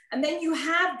talk. And then you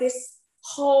have this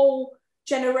whole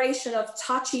generation of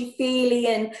touchy-feely,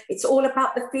 and it's all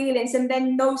about the feelings, and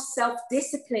then no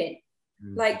self-discipline,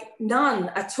 like none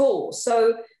at all.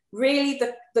 So really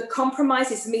the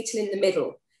compromise is meeting in the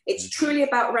middle. It's truly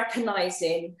about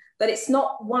recognizing that it's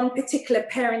not one particular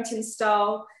parenting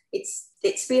style.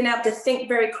 It's being able to think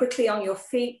very quickly on your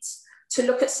feet, to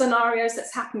look at scenarios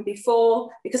that's happened before,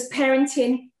 because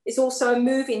parenting is also a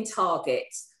moving target.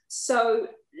 So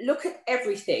look at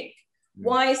everything.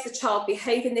 Why is the child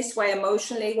behaving this way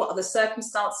emotionally? What are the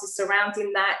circumstances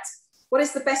surrounding that? What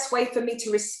is the best way for me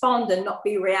to respond and not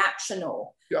be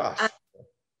reactional? Gosh.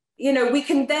 You know, we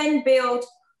can then build,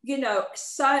 you know,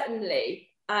 certainly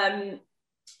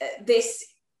this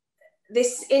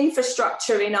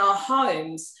infrastructure in our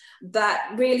homes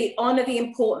that really honor the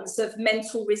importance of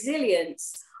mental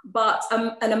resilience, but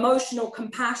an emotional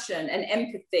compassion and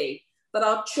empathy, that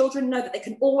our children know that they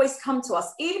can always come to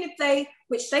us, even if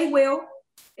which they will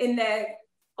in their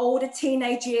older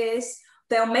teenage years.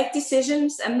 They'll make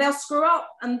decisions and they'll screw up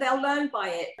and they'll learn by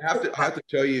it. I have to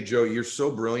tell you, Joe, you're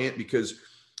so brilliant, because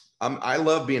I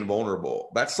love being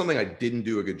vulnerable. That's something I didn't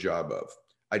do a good job of.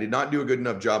 I did not do a good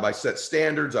enough job. I set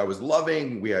standards. I was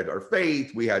loving. We had our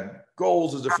faith. We had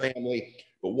goals as a family.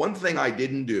 But one thing I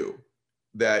didn't do,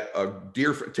 that a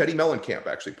dear friend, Teddy Mellencamp,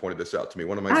 actually pointed this out to me,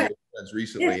 one of my dear friends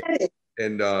recently.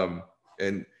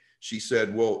 And she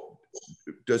said, well,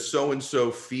 does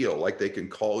so-and-so feel like they can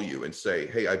call you and say,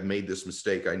 hey, I've made this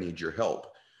mistake, I need your help?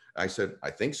 I said, I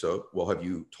think so. Well, have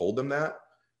you told them that?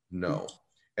 No.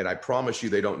 And I promise you,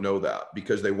 they don't know that,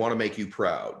 because they want to make you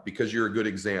proud, because you're a good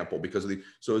example,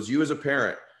 so as you as a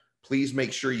parent, please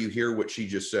make sure you hear what she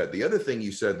just said. The other thing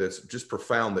you said that's just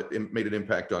profound, that made an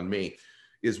impact on me,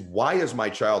 is, why is my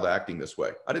child acting this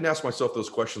way? I didn't ask myself those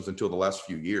questions until the last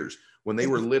few years. When they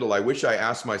were little, I wish I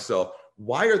asked myself,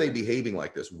 why are they behaving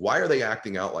like this? Why are they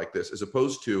acting out like this? As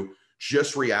opposed to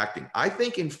just reacting. I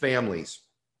think in families,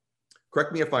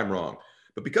 correct me if I'm wrong,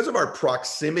 but because of our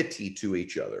proximity to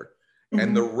each other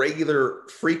and the regular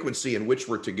frequency in which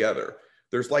we're together,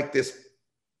 there's like this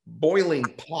boiling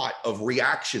pot of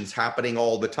reactions happening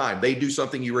all the time. They do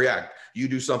something, you react. You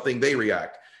do something, they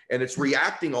react. And it's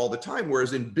reacting all the time.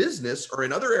 Whereas in business or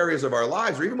in other areas of our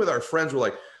lives, or even with our friends, we're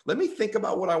like, let me think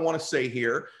about what I want to say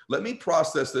here. Let me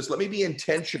process this. Let me be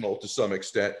intentional to some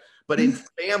extent. But in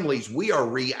families, we are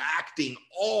reacting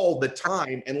all the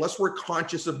time unless we're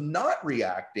conscious of not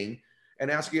reacting and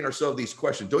asking ourselves these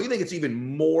questions. Don't you think it's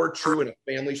even more true in a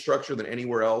family structure than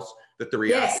anywhere else, that the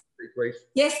reaction takes place?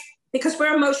 Yes, because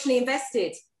we're emotionally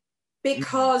invested,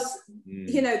 because,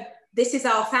 you know, this is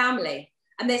our family,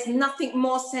 and there's nothing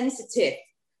more sensitive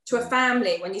to a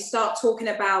family when you start talking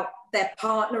about their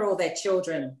partner or their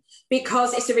children,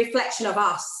 because it's a reflection of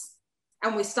us.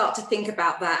 And we start to think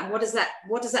about that. And what does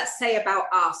that say about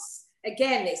us?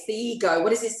 Again, it's the ego. What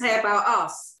does it say about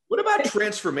us? What about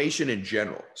transformation in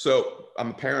general? So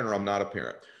I'm a parent or I'm not a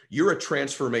parent. You're a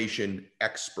transformation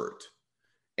expert.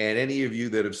 And any of you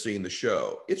that have seen the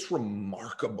show, it's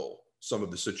remarkable some of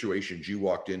the situations you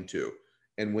walked into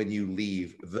and when you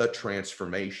leave the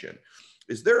transformation.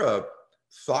 Is there a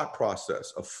thought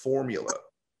process, a formula,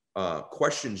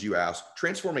 questions you ask,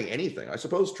 transforming anything? I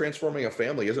suppose transforming a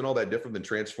family isn't all that different than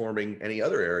transforming any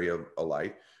other area of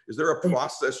life. Is there a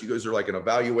process? You guys are like an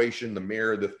evaluation, the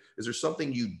mirror, is there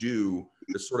something you do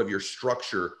that's sort of your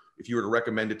structure if you were to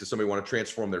recommend it to somebody who want to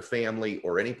transform their family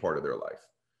or any part of their life?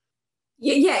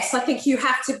 Yes, I think you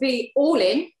have to be all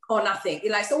in or nothing.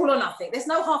 Like, it's all or nothing. There's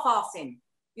no half-assing.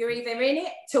 You're either in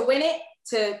it to win it,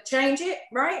 to change it,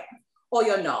 right? Or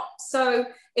you're not. So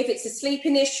if it's a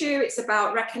sleeping issue, it's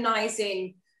about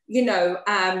recognizing,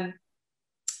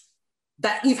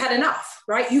 that you've had enough,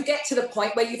 right? You get to the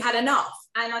point where you've had enough.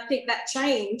 And I think that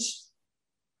change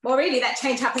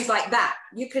happens like that.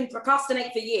 You can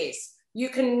procrastinate for years. You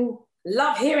can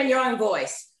love hearing your own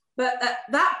voice. But at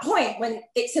that point, when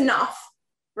it's enough,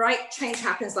 right, change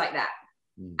happens like that.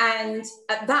 And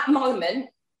at that moment,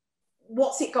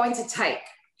 what's it going to take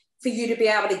for you to be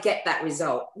able to get that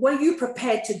result? What are you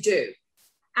prepared to do?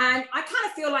 And I kind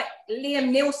of feel like Liam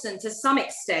Neeson to some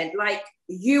extent, like,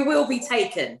 you will be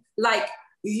taken, like,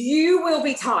 you will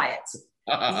be tired.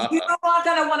 You are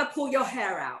going to want to pull your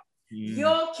hair out.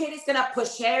 Your kid is going to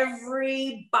push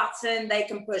every button they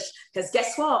can push, because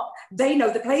guess what? They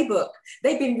know the playbook.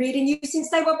 They've been reading you since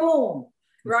they were born,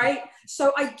 right?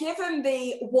 So I give them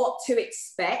the what to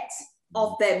expect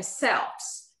of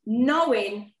themselves,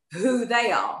 knowing who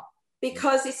they are,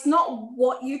 because it's not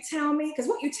what you tell me, because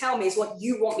what you tell me is what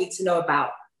you want me to know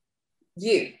about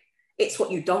you. It's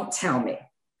what you don't tell me.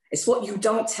 It's what you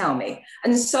don't tell me.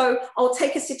 And so I'll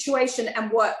take a situation and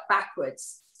work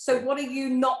backwards. So what are you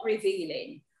not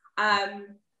revealing?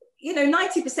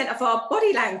 90% of our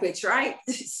body language, right,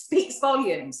 speaks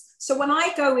volumes. So when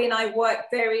I go in, I work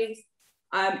very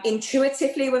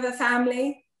intuitively with a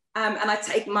family, and I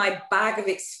take my bag of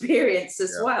experience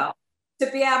as well, to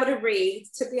be able to read,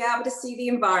 to be able to see the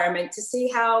environment, to see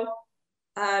how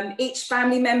each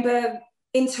family member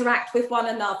interact with one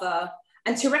another,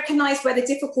 and to recognize where the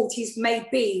difficulties may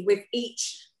be with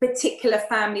each particular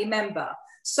family member.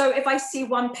 So if I see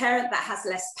one parent that has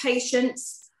less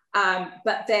patience,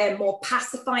 but they're more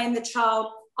pacifying the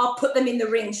child, I'll put them in the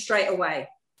ring straight away.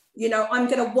 I'm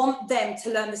going to want them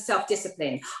to learn the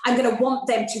self-discipline. I'm going to want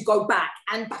them to go back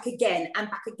and back again and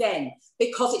back again,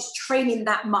 because it's training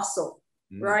that muscle,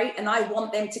 right? And I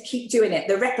want them to keep doing it,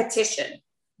 the repetition.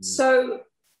 So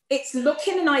it's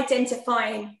looking and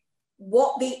identifying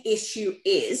what the issue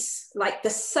is, like the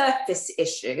surface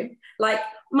issue, like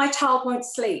my child won't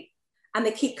sleep and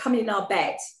they keep coming in our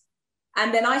bed.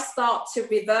 And then I start to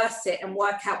reverse it and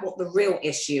work out what the real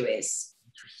issue is.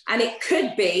 And it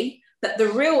could be that the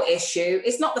real issue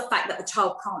is not the fact that the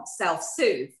child can't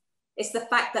self-soothe. It's the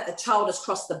fact that the child has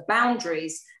crossed the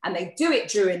boundaries and they do it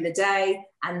during the day,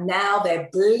 and now they're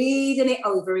bleeding it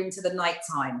over into the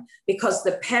nighttime because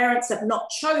the parents have not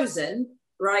chosen,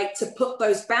 right, to put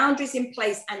those boundaries in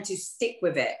place and to stick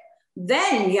with it.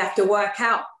 Then you have to work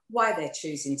out why they're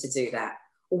choosing to do that.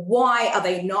 Why are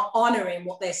they not honoring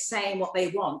what they're saying, what they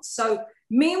want? So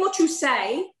mean what you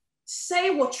say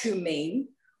what you mean,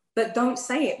 but don't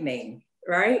say it mean,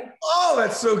 right? Oh,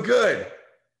 that's so good.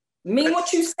 Mean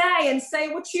what you say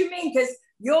what you mean, because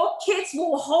your kids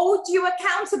will hold you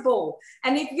accountable.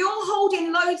 And if you're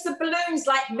holding loads of balloons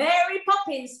like Mary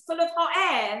Poppins full of hot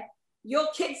air, your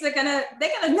kids they're gonna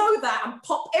know that and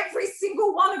pop every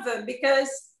single one of them, because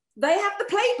they have the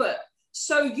playbook.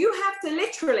 So you have to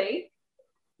literally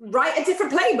write a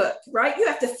different playbook, right? You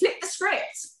have to flip the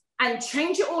script and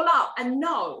change it all up and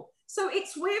know. So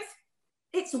it's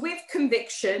with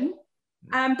conviction,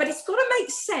 but it's got to make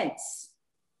sense.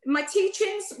 My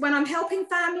teachings, when I'm helping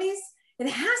families, it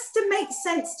has to make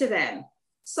sense to them.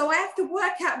 So I have to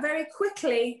work out very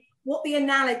quickly what the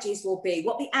analogies will be,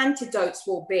 what the antidotes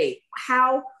will be,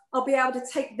 how I'll be able to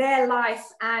take their life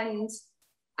and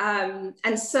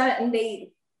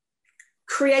certainly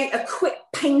create a quick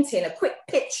painting, a quick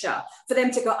picture for them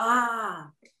to go, I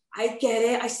get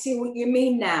it. I see what you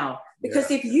mean now. Because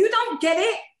if you don't get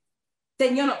it,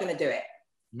 then you're not going to do it.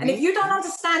 And if you don't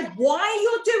understand why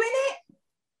you're doing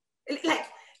it, like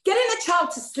getting a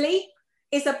child to sleep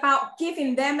is about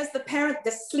giving them as the parent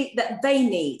the sleep that they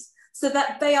need, so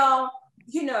that they are,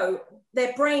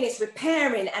 their brain is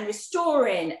repairing and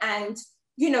restoring and,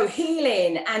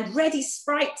 healing and ready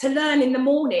sprite to learn in the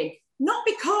morning. Not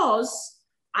because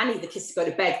I need the kids to go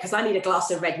to bed, because I need a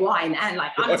glass of red wine and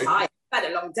I'm tired, I've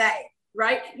had a long day,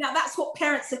 right? Now that's what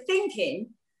parents are thinking.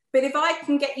 But if I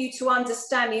can get you to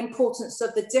understand the importance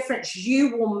of the difference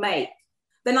you will make,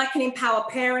 then I can empower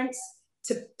parents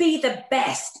to be the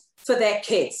best for their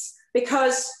kids,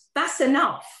 because that's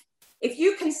enough. If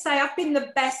you can say, I've been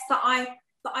the best that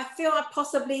I feel I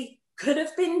possibly could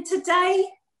have been today,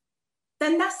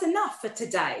 then that's enough for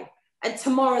today. And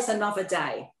tomorrow's another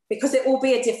day, because it will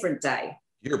be a different day.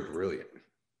 You're brilliant.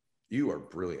 You are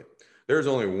brilliant. There's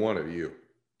only one of you.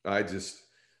 I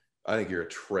think you're a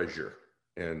treasure.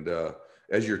 And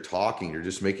as you're talking, you're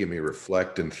just making me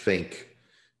reflect and think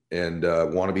and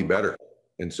want to be better.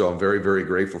 And so I'm very, very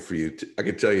grateful for you. I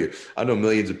can tell you, I know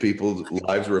millions of people's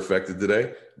lives were affected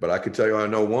today, but I can tell you I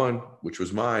know one, which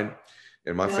was mine.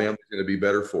 And my family's going to be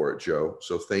better for it, Jo.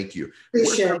 So thank you.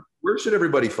 Where should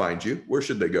everybody find you? Where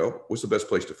should they go? What's the best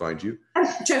place to find you?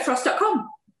 JoFrost.com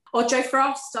or Jo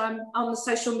Frost. I'm on the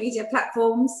social media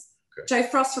platforms. Okay. Jo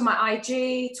Frost for my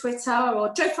IG, Twitter,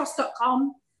 or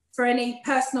JoFrost.com for any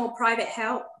personal private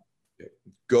help.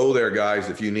 Go there, guys,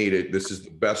 if you need it. This is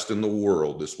the best in the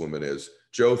world, this woman is.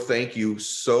 Jo, thank you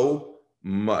so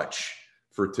much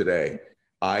for today.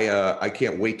 I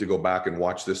can't wait to go back and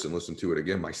watch this and listen to it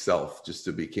again myself, just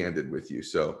to be candid with you.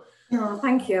 So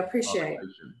thank you. I appreciate it.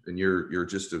 And you're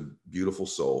just a beautiful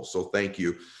soul. So thank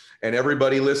you. And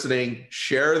everybody listening,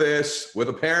 share this with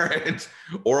a parent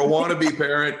or a wannabe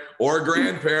parent or a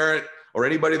grandparent or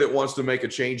anybody that wants to make a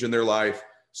change in their life.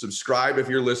 Subscribe if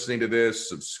you're listening to this.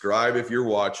 Subscribe if you're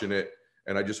watching it.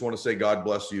 And I just want to say God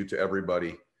bless you to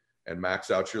everybody and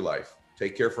max out your life.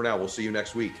 Take care for now. We'll see you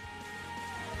next week.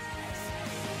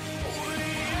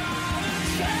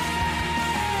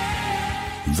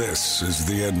 This is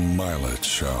the Ed Milet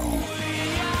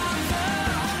Show.